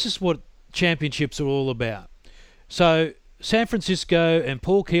 because this is what championships are all about. So San Francisco, and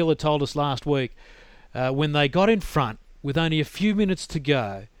Paul Keeler told us last week, when they got in front with only a few minutes to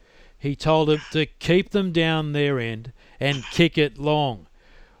go, he told them to keep them down their end and kick it long.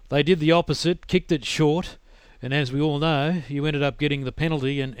 They did the opposite, kicked it short, and as we all know, you ended up getting the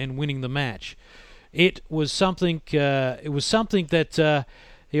penalty and winning the match. It was something. That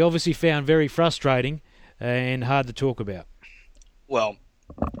he obviously found very frustrating and hard to talk about. Well,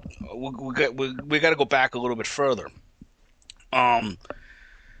 we got to go back a little bit further. San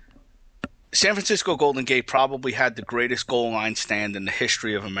Francisco Golden Gate probably had the greatest goal line stand in the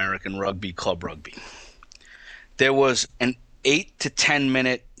history of American rugby, club rugby. There was an 8 to 10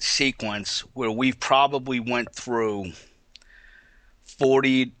 minute sequence where we probably went through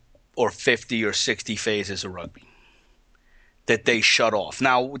 40 or 50 or 60 phases of rugby that they shut off.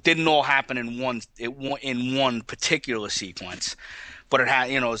 Now, it didn't all happen in one particular sequence, but it had,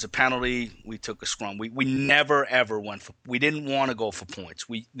 it was a penalty. We took a scrum. We never ever went for. We didn't want to go for points.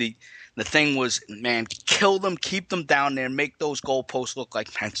 The thing was, man, kill them, keep them down there, make those goalposts look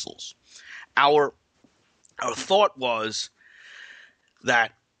like pencils. Our thought was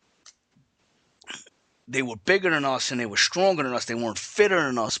that they were bigger than us and they were stronger than us. They weren't fitter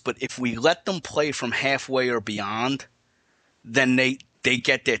than us. But if we let them play from halfway or beyond, then they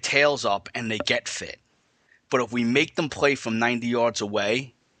get their tails up and they get fit. But if we make them play from 90 yards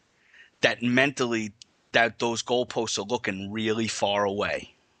away, that mentally those goalposts are looking really far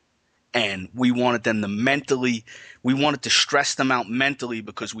away. And we wanted them to we wanted to stress them out mentally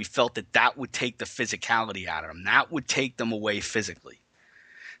because we felt that would take the physicality out of them. That would take them away physically.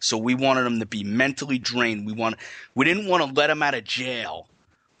 So we wanted them to be mentally drained. We didn't want to let them out of jail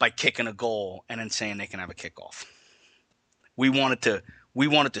by kicking a goal and then saying they can have a kickoff. We wanted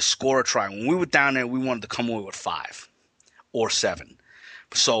to score a try. When we were down there, we wanted to come away with 5 or 7.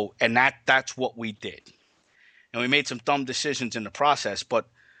 So, and that's what we did. And we made some dumb decisions in the process, but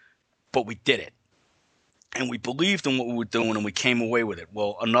we did it. And we believed in what we were doing, and we came away with it.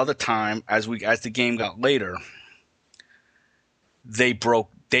 Well, another time, as the game got later, they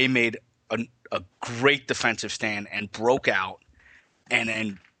made a great defensive stand and broke out. And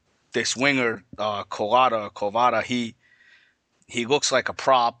then this winger, Kovada, he looks like a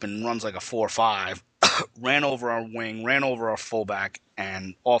prop and runs like a 4-5, ran over our wing, ran over our fullback,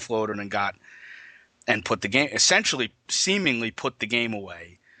 and offloaded and put the game, essentially, seemingly put the game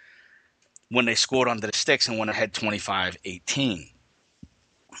away when they scored under the sticks and went ahead 25-18.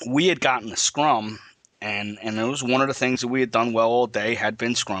 We had gotten a scrum, and it was one of the things that we had done well all day, had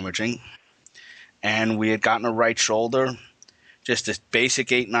been scrummaging, and we had gotten a right shoulder, just a basic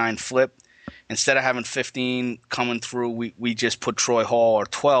 8-9 flip. Instead of having 15 coming through, we just put Troy Hall or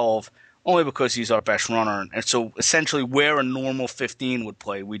 12, only because he's our best runner. And so essentially where a normal 15 would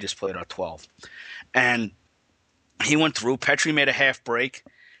play, we just played our 12. And he went through. Petrie made a half break.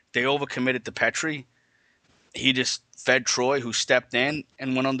 They overcommitted to Petrie. He just fed Troy, who stepped in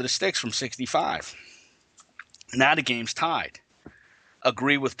and went under the sticks from 65. Now the game's tied.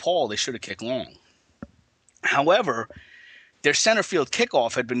 Agree with Paul, they should have kicked long. However, their center field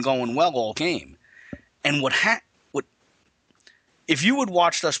kickoff had been going well all game. And if you had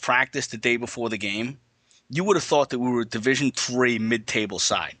watched us practice the day before the game, you would have thought that we were a Division III mid-table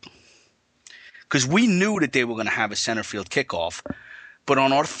side. Because we knew that they were going to have a center field kickoff. But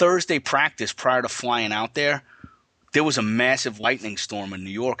on our Thursday practice prior to flying out there was a massive lightning storm in New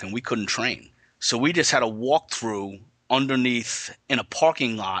York, and we couldn't train. So we just had a walkthrough underneath, in a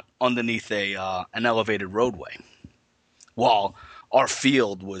parking lot underneath an elevated roadway, while our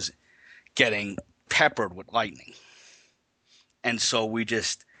field was getting peppered with lightning. And so we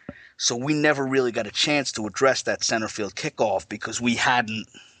never really got a chance to address that center field kickoff because we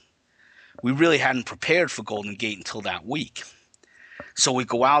really hadn't prepared for Golden Gate until that week. So we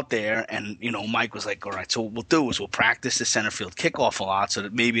go out there and, Mike was like, all right, so what we'll do is we'll practice the center field kickoff a lot so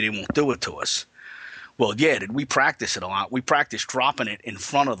that maybe they won't do it to us. Well, yeah, did we practice it a lot? We practiced dropping it in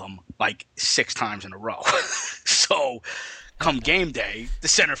front of them like 6 times in a row. So come game day, the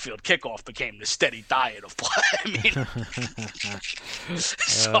center field kickoff became the steady diet of play. I mean,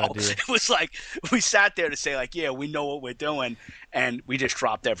 so it was like we sat there to say, like, yeah, we know what we're doing, and we just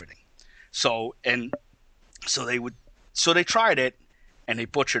dropped everything. So they tried it, and they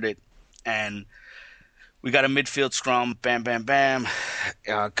butchered it, and we got a midfield scrum, bam, bam, bam,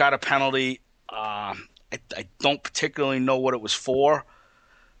 got a penalty. I don't particularly know what it was for,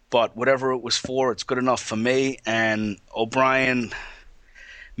 but whatever it was for, it's good enough for me. And O'Brien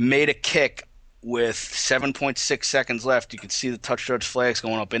made a kick with 7.6 seconds left. You could see the touch judge flags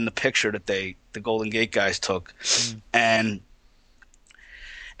going up in the picture that the Golden Gate guys took. And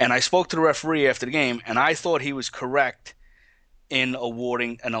I spoke to the referee after the game, and I thought he was correct in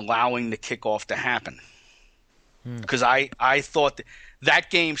awarding and allowing the kickoff to happen. Because I thought that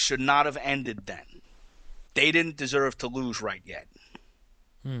game should not have ended then. They didn't deserve to lose right yet.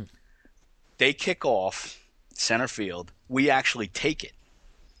 They kick off center field. We actually take it.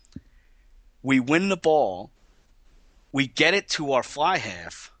 We win the ball. We get it to our fly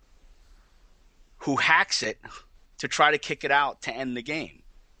half, who hacks it to try to kick it out to end the game.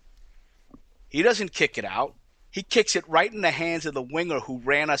 He doesn't kick it out. He kicks it right in the hands of the winger who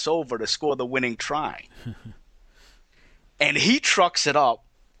ran us over to score the winning try. And he trucks it up,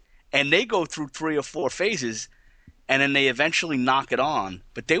 and they go through 3 or 4 phases, and then they eventually knock it on.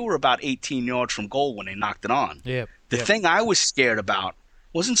 But they were about 18 yards from goal when they knocked it on. The thing I was scared about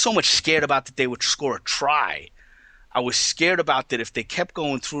wasn't so much scared about that they would score a try. I was scared about that if they kept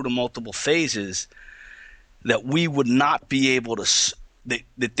going through the multiple phases, that we would not be able to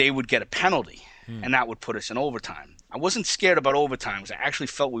that they would get a penalty, and that would put us in overtime. I wasn't scared about overtime because I actually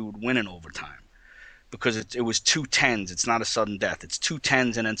felt we would win in overtime because it was 2 10s. It's not a sudden death. It's 2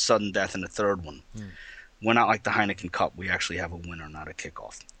 10s and then sudden death in the third one. We're not like the Heineken Cup. We actually have a winner, not a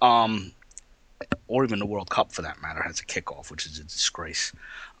kickoff. Or even the World Cup, for that matter, has a kickoff, which is a disgrace.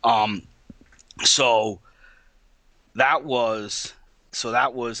 So that's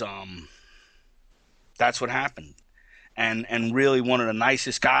what happened. And really one of the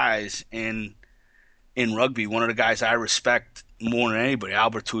nicest guys in rugby, one of the guys I respect more than anybody,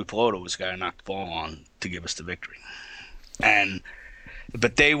 Albert Tuipulotu, was the guy who knocked the ball on to give us the victory.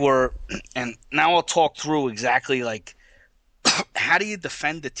 But they were, and now I'll talk through exactly like how do you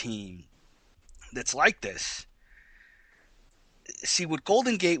defend a team that's like this? See, what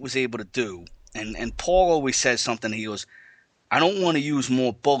Golden Gate was able to do, and Paul always says something, he goes, I don't want to use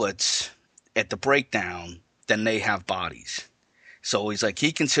more bullets at the breakdown than they have bodies. So he's like,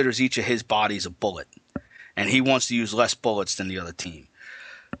 he considers each of his bodies a bullet, and he wants to use less bullets than the other team.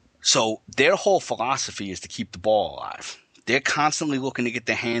 So their whole philosophy is to keep the ball alive. They're constantly looking to get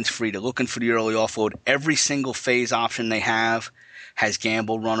their hands free. They're looking for the early offload. Every single phase option they have has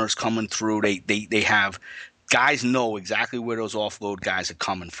gamble runners coming through. They have guys know exactly where those offload guys are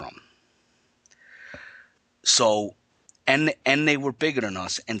coming from. So, and they were bigger than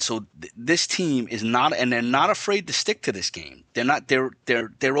us. And so this team is not, and they're not afraid to stick to this game.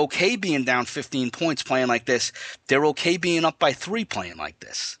 They're okay being down 15 points playing like this. They're okay being up by 3 playing like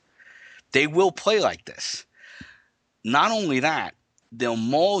this. They will play like this. Not only that, they'll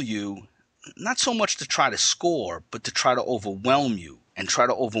maul you, not so much to try to score, but to try to overwhelm you, and try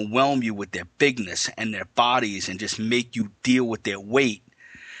to overwhelm you with their bigness and their bodies and just make you deal with their weight.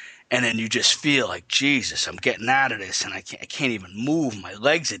 And then you just feel like, Jesus, I'm getting out of this, and I can't even move. My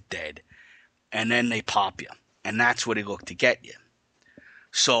legs are dead. And then they pop you. And that's where they look to get you.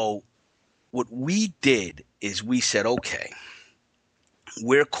 So what we did is we said, okay,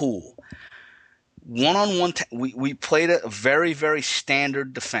 we're cool. One-on-one, we played a very, very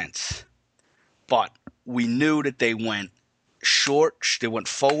standard defense, but we knew that they went short. They went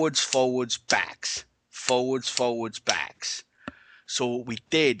forwards, forwards, backs, forwards, forwards, backs. So what we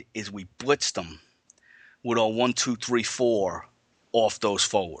did is we blitzed them with our 1, 2, 3, 4 off those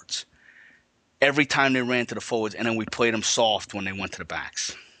forwards. Every time they ran to the forwards, and then we played them soft when they went to the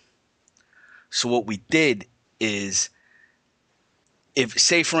backs. So what we did is, if,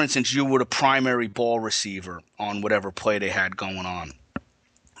 say, for instance, you were the primary ball receiver on whatever play they had going on,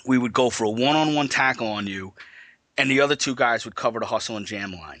 we would go for a one-on-one tackle on you, and the other 2 guys would cover the hustle and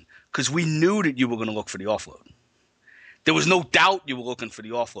jam line because we knew that you were going to look for the offload. There was no doubt you were looking for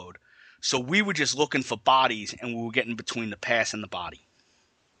the offload. So we were just looking for bodies, and we were getting between the pass and the body.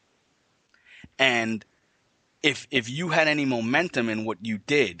 And if you had any momentum in what you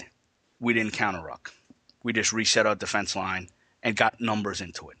did, we didn't counter-ruck. We just reset our defense line and got numbers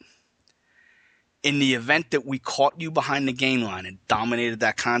into it. In the event that we caught you behind the gain line and dominated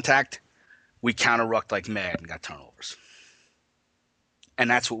that contact, we counter-rucked like mad and got turnovers. And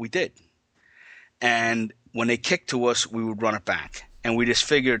that's what we did. And when they kicked to us, we would run it back. And we just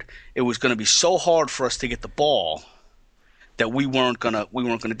figured it was going to be so hard for us to get the ball that we weren't gonna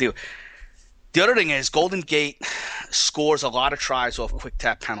do it. The other thing is Golden Gate scores a lot of tries off quick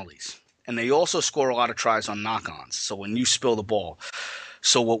tap penalties. And they also score a lot of tries on knock-ons, so when you spill the ball.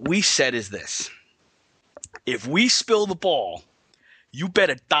 So what we said is this. If we spill the ball, you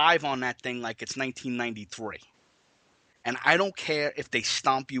better dive on that thing like it's 1993. And I don't care if they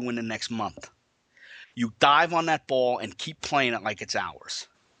stomp you in the next month. You dive on that ball and keep playing it like it's ours.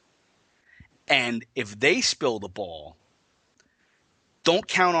 And if they spill the ball, don't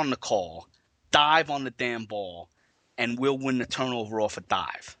count on the call. Dive on the damn ball, and we'll win the turnover off a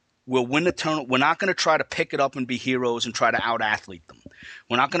dive. We'll win the turnover. We're not going to try to pick it up and be heroes and try to out-athlete them.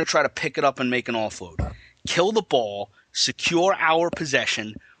 We're not going to try to pick it up and make an offload. Kill the ball, secure our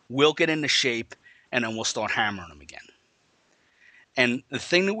possession, we'll get into shape, and then we'll start hammering them again. And the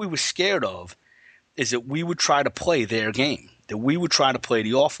thing that we were scared of is that we would try to play their game, that we would try to play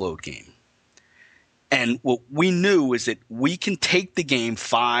the offload game. And what we knew is that we can take the game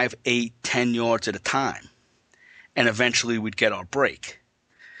 5, 8, 10 yards at a time, and eventually we'd get our break.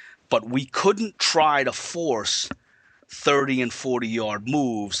 But we couldn't try to force 30 and 40-yard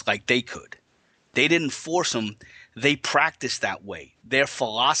moves like they could. They didn't force them. They practiced that way. Their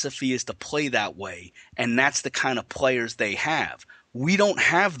philosophy is to play that way, and that's the kind of players they have. We don't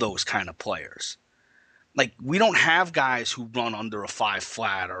have those kind of players. Like, we don't have guys who run under a 5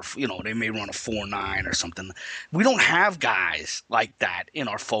 flat or, they may run a 4.9 or something. We don't have guys like that in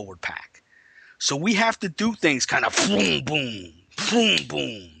our forward pack. So we have to do things kind of boom, boom, boom,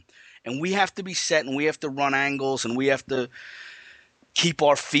 boom. And we have to be set, and we have to run angles, and we have to keep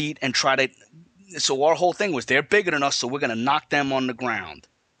our feet and try to – so our whole thing was they're bigger than us, so we're going to knock them on the ground.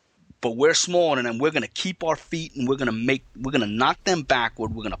 But we're smaller than them. We're going to keep our feet, and we're going to knock them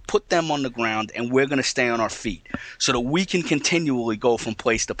backward. We're going to put them on the ground, and we're going to stay on our feet so that we can continually go from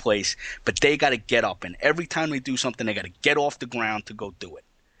place to place. But they got to get up, and every time they do something, they got to get off the ground to go do it.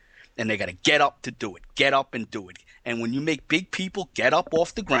 And they got to get up to do it. Get up and do it. And when you make big people get up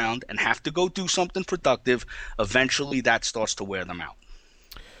off the ground and have to go do something productive, eventually that starts to wear them out.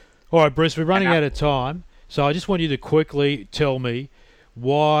 All right, Bruce, we're running out of time. So I just want you to quickly tell me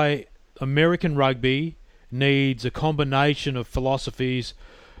why American rugby needs a combination of philosophies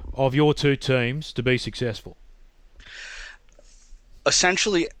of your two teams to be successful.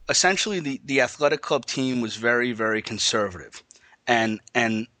 Essentially, the athletic club team was very, very conservative. And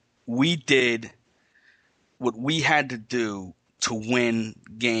we did what we had to do to win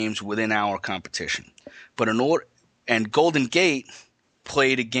games within our competition. But and Golden Gate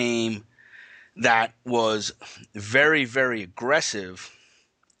played a game that was very, very aggressive,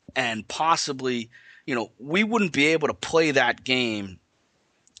 and possibly, we wouldn't be able to play that game,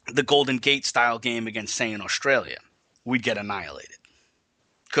 the Golden Gate style game against, say, in Australia. We'd get annihilated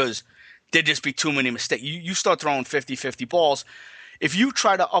because there'd just be too many mistakes. You start throwing 50-50 balls. If you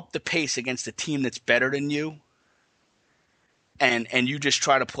try to up the pace against a team that's better than you, and you just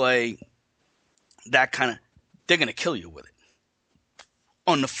try to play that kind of, they're going to kill you with it.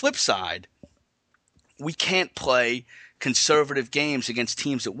 On the flip side, we can't play conservative games against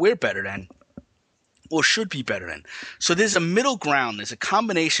teams that we're better than or should be better than. So there's a middle ground. There's a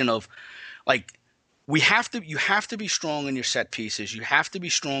combination of, like, you have to be strong in your set pieces. You have to be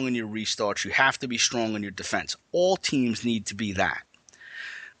strong in your restarts. You have to be strong in your defense. All teams need to be that.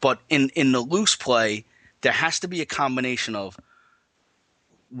 But in the loose play, there has to be a combination of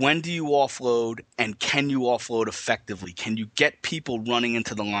when do you offload and can you offload effectively? Can you get people running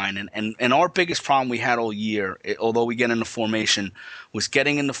into the line? And our biggest problem we had all year, although we get into formation, was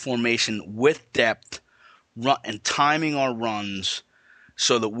getting into formation with depth and timing our runs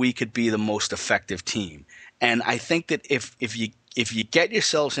so that we could be the most effective team. And I think that if you get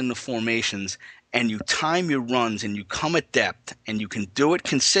yourselves into formations and you time your runs and you come at depth and you can do it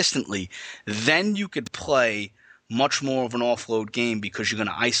consistently, then you could play much more of an offload game because you're going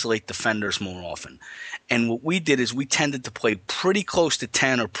to isolate defenders more often. And what we did is we tended to play pretty close to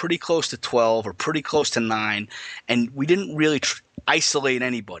 10 or pretty close to 12 or pretty close to 9, and we didn't really isolate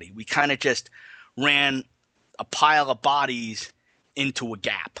anybody. We kind of just ran a pile of bodies into a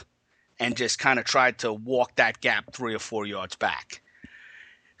gap and just kind of tried to walk that gap 3 or 4 yards back.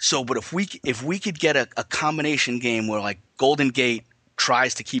 So, but if we could get a combination game where, like, Golden Gate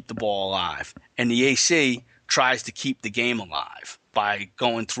tries to keep the ball alive and the AC tries to keep the game alive by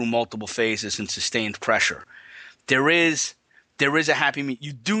going through multiple phases and sustained pressure, there is a happy medium.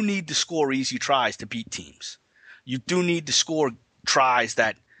 You do need to score easy tries to beat teams. You do need to score tries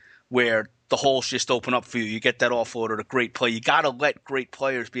where the holes just open up for you. You get that offload or a great play. You got to let great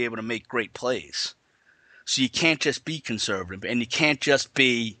players be able to make great plays. So you can't just be conservative, and you can't just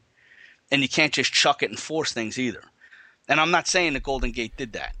chuck it and force things either. And I'm not saying that Golden Gate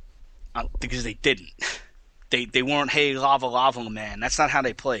did that, because they didn't. They weren't, hey, lava, man. That's not how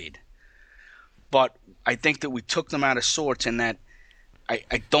they played. But I think that we took them out of sorts in that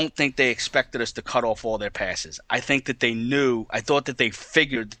I don't think they expected us to cut off all their passes. I think that I thought that they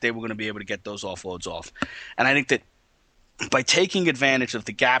figured that they were going to be able to get those offloads off. And I think that by taking advantage of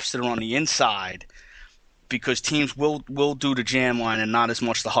the gaps that are on the inside, because teams will do the jam line and not as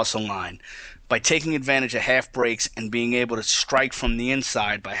much the hustle line, by taking advantage of half breaks and being able to strike from the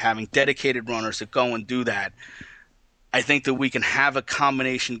inside by having dedicated runners that go and do that, I think that we can have a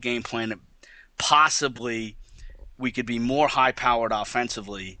combination game plan that possibly we could be more high-powered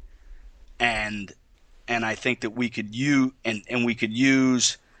offensively, and I think that we could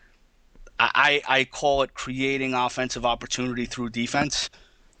use I call it creating offensive opportunity through defense.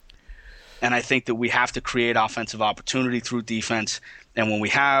 And I think that we have to create offensive opportunity through defense. And when we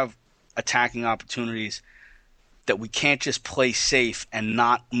have attacking opportunities, that we can't just play safe and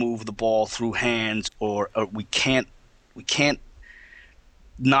not move the ball through hands, or we can't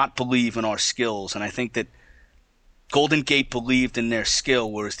not believe in our skills. And I think that Golden Gate believed in their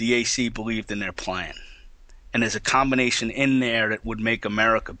skill, whereas the AC believed in their plan. And there's a combination in there that would make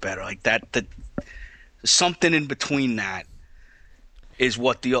America better. Like that something in between that is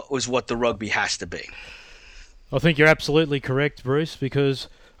what the rugby has to be. I think you're absolutely correct, Bruce, because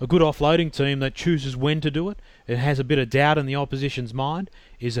a good offloading team that chooses when to do it, it has a bit of doubt in the opposition's mind,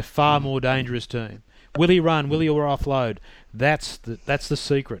 is a far more dangerous team. Will he run? Will he offload? That's the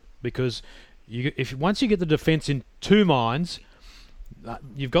secret, because once you get the defence in two minds,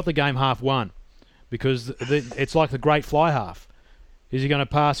 you've got the game half won, because it's like the great fly half. Is he going to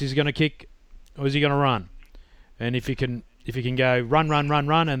pass? Is he going to kick? Or is he going to run? And if he can go run,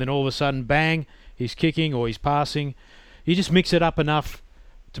 and then all of a sudden, bang, he's kicking or he's passing, you just mix it up enough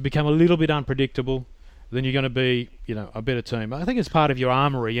to become a little bit unpredictable, then you're going to be, a better team. I think it's part of your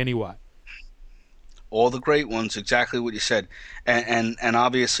armoury anyway. All the great ones, exactly what you said. And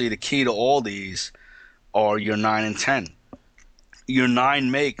obviously the key to all these are your 9 and 10. Your 9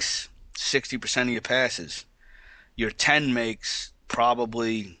 makes 60% of your passes. Your 10 makes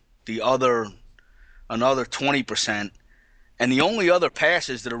probably another 20%. And the only other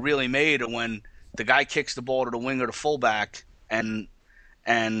passes that are really made are when the guy kicks the ball to the wing or the fullback and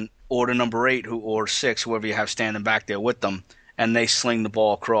or the number 8 or 6, whoever you have standing back there with them, and they sling the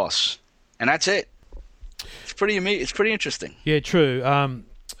ball across. And that's it. It's pretty amazing. It's pretty interesting. Yeah, true. And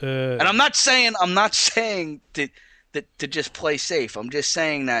I'm not saying to just play safe. I'm just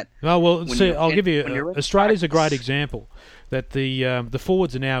saying that. Oh, well, see, I'll give you. Australia's a great example. That the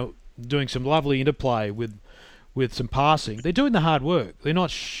forwards are now doing some lovely interplay with some passing. They're doing the hard work. They're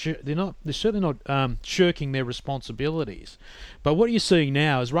certainly not shirking their responsibilities. But what you're seeing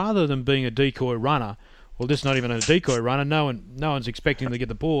now is, rather than being a decoy runner, well, just not even a decoy runner, no one's expecting to get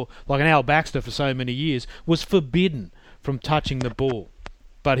the ball, like an Al Baxter for so many years was forbidden from touching the ball,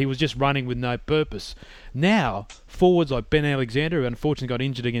 but he was just running with no purpose. Now, forwards like Ben Alexander, who unfortunately got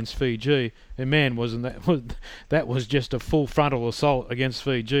injured against Fiji, and man, that was just a full frontal assault against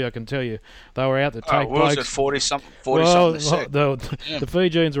Fiji, I can tell you. They were out to take blokes. Was it 40-something? The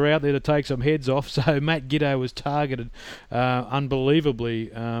Fijians were out there to take some heads off, so Matt Giddo was targeted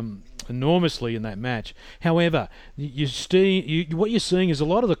unbelievably enormously in that match. However, what you're seeing is a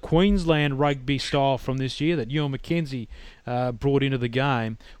lot of the Queensland rugby style from this year that Ewan McKenzie brought into the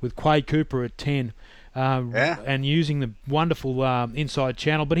game, with Quade Cooper at 10 and using the wonderful inside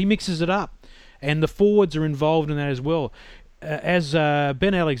channel, but he mixes it up, and the forwards are involved in that as well. As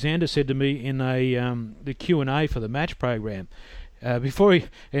Ben Alexander said to me in the Q&A for the match program, before he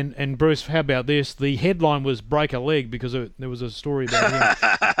and Bruce, how about this? The headline was "Break a Leg" because there was a story about him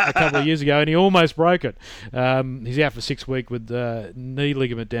a couple of years ago, and he almost broke it. He's out for 6 weeks with knee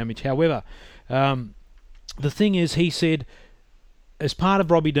ligament damage. However, the thing is, he said, as part of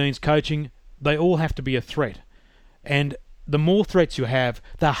Robbie Dean's coaching, they all have to be a threat, and the more threats you have,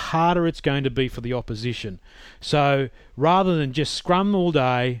 the harder it's going to be for the opposition. So rather than just scrum all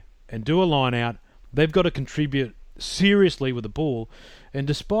day and do a line out, they've got to contribute seriously with the ball. And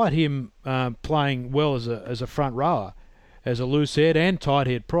despite him playing well as a front rower, as a loose head and tight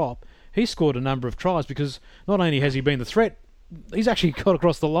head prop, he scored a number of tries, because not only has he been the threat, he's actually got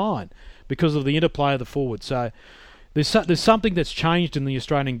across the line because of the interplay of the forward. So there's something that's changed in the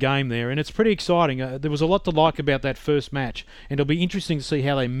Australian game there, and it's pretty exciting. There was a lot to like about that first match, and it'll be interesting to see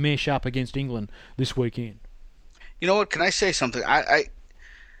how they mesh up against England this weekend. You know what? Can I say something?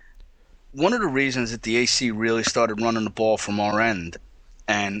 One of the reasons that the AC really started running the ball from our end,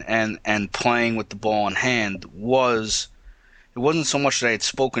 and playing with the ball in hand was. It wasn't so much that I had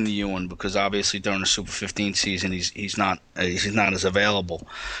spoken to Ewan, because obviously during the Super 15 season he's not as available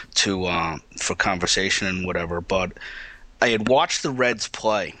for conversation and whatever. But I had watched the Reds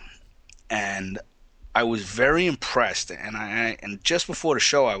play, and I was very impressed. And just before the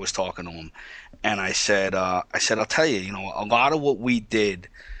show, I was talking to him, and I said, I'll tell you, a lot of what we did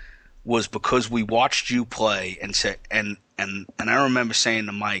was because we watched you play, and said, and I remember saying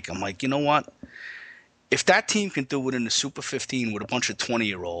to Mike, I'm like, you know what? If that team can do it in the Super 15 with a bunch of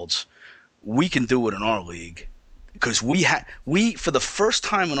 20-year-olds, we can do it in our league. Because we for the first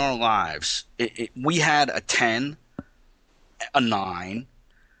time in our lives, we had a 10, a 9,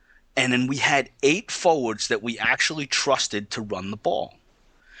 and then we had 8 forwards that we actually trusted to run the ball.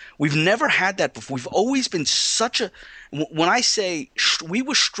 We've never had that before. We've always been when I say we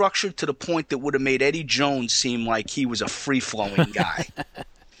were structured to the point that would have made Eddie Jones seem like he was a free-flowing guy.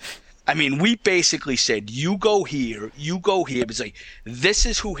 I mean, we basically said, you go here. It's like, this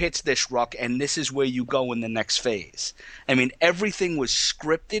is who hits this ruck, and this is where you go in the next phase. I mean, everything was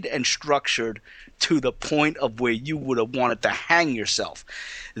scripted and structured to the point of where you would have wanted to hang yourself.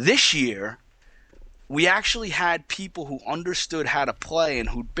 This year, we actually had people who understood how to play and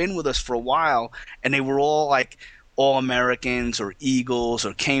who'd been with us for a while, and they were all like All-Americans or Eagles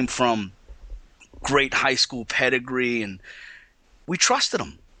or came from great high school pedigree, and we trusted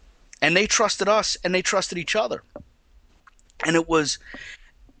them. And they trusted us, and they trusted each other. And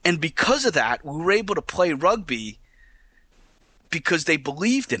because of that, we were able to play rugby because they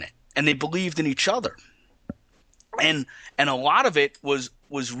believed in it, and they believed in each other. And a lot of it was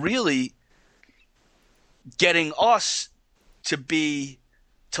really getting us to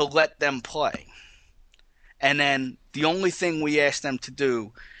let them play. And then the only thing we asked them to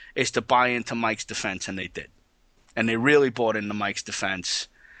do is to buy into Mike's defense, and they did. And they really bought into Mike's defense.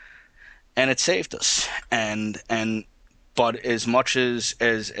 And it saved us. But as much as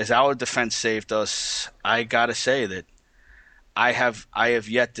our defense saved us, I gotta say that I have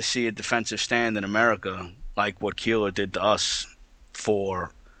yet to see a defensive stand in America like what Keeler did to us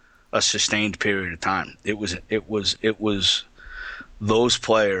for a sustained period of time. It was those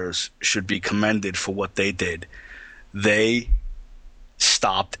players should be commended for what they did. They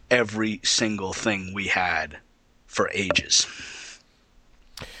stopped every single thing we had for ages.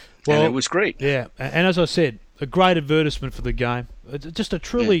 Well, and it was great. Yeah, and as I said, a great advertisement for the game. Just a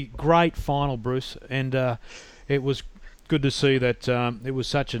truly great final, Bruce. And it was good to see that it was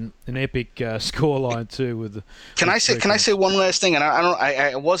such an epic scoreline too. Can I say one last thing? And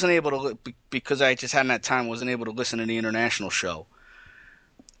I wasn't able to, because I just hadn't had time. Wasn't able to listen to the international show.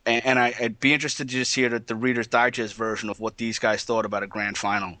 And I'd be interested to just hear the Reader's Digest version of what these guys thought about a grand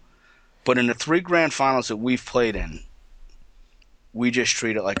final. But in the 3 grand finals that we've played in, we just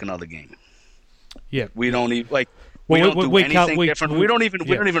treat it like another game. Yeah, we don't even we don't do anything different. We don't even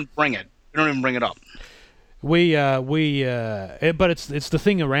bring it. We don't even bring it up. But it's the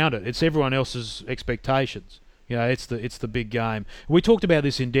thing around it. It's everyone else's expectations. It's the big game. We talked about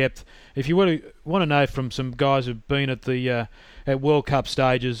this in depth. If you want to know from some guys who've been at the at World Cup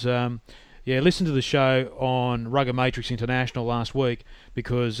stages, listen to the show on Rugger Matrix International last week,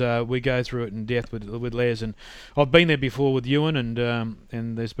 because we go through it in depth with Les, and I've been there before with Ewan,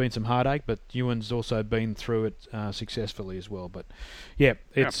 and there's been some heartache, but Ewan's also been through it successfully as well. But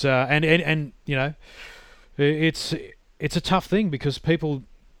it's it's a tough thing, because people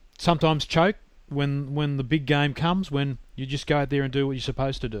sometimes choke when the big game comes, when you just go out there and do what you're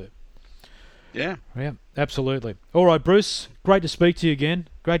supposed to do. Yeah, absolutely. All right, Bruce, great to speak to you again.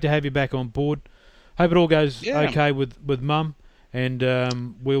 Great to have you back on board. Hope it all goes okay with Mum, and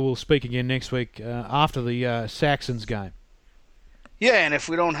we will speak again next week after the Saxons game. Yeah, and if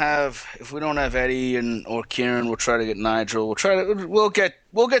we don't have Eddie or Kieran, we'll try to get Nigel. We'll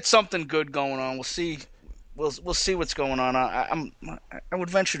get something good going on. We'll see. We'll see what's going on. I would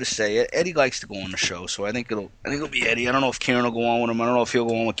venture to say Eddie likes to go on the show, so I think it'll be Eddie. I don't know if Kieran will go on with him. I don't know if he'll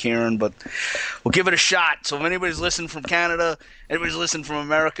go on with Kieran, but we'll give it a shot. So if anybody's listening from Canada, anybody's listening from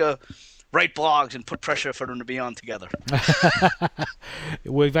America, write blogs and put pressure for them to be on together.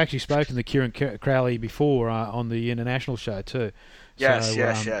 We've actually spoken to Kieran Crowley before on the international show too. Yes.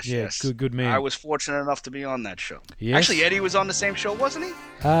 Good man. I was fortunate enough to be on that show. Yes. Actually, Eddie was on the same show, wasn't he?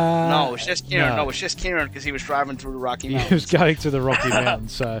 No, it was just Kieran. No, it was just Kieran, because he was driving through the Rocky Mountains. He was going to the Rocky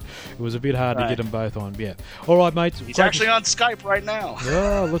Mountains, so it was a bit hard to get them both on. Yeah. All right, mates. He's actually on Skype right now.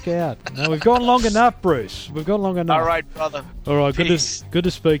 Oh, look out. No, we've gone long enough, Bruce. We've gone long enough. All right, brother. All right, good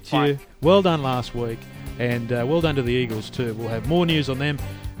to speak to you. Well done last week, and well done to the Eagles too. We'll have more news on them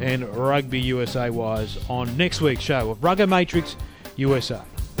and Rugby USA-wise on next week's show of Rugger Matrix USA.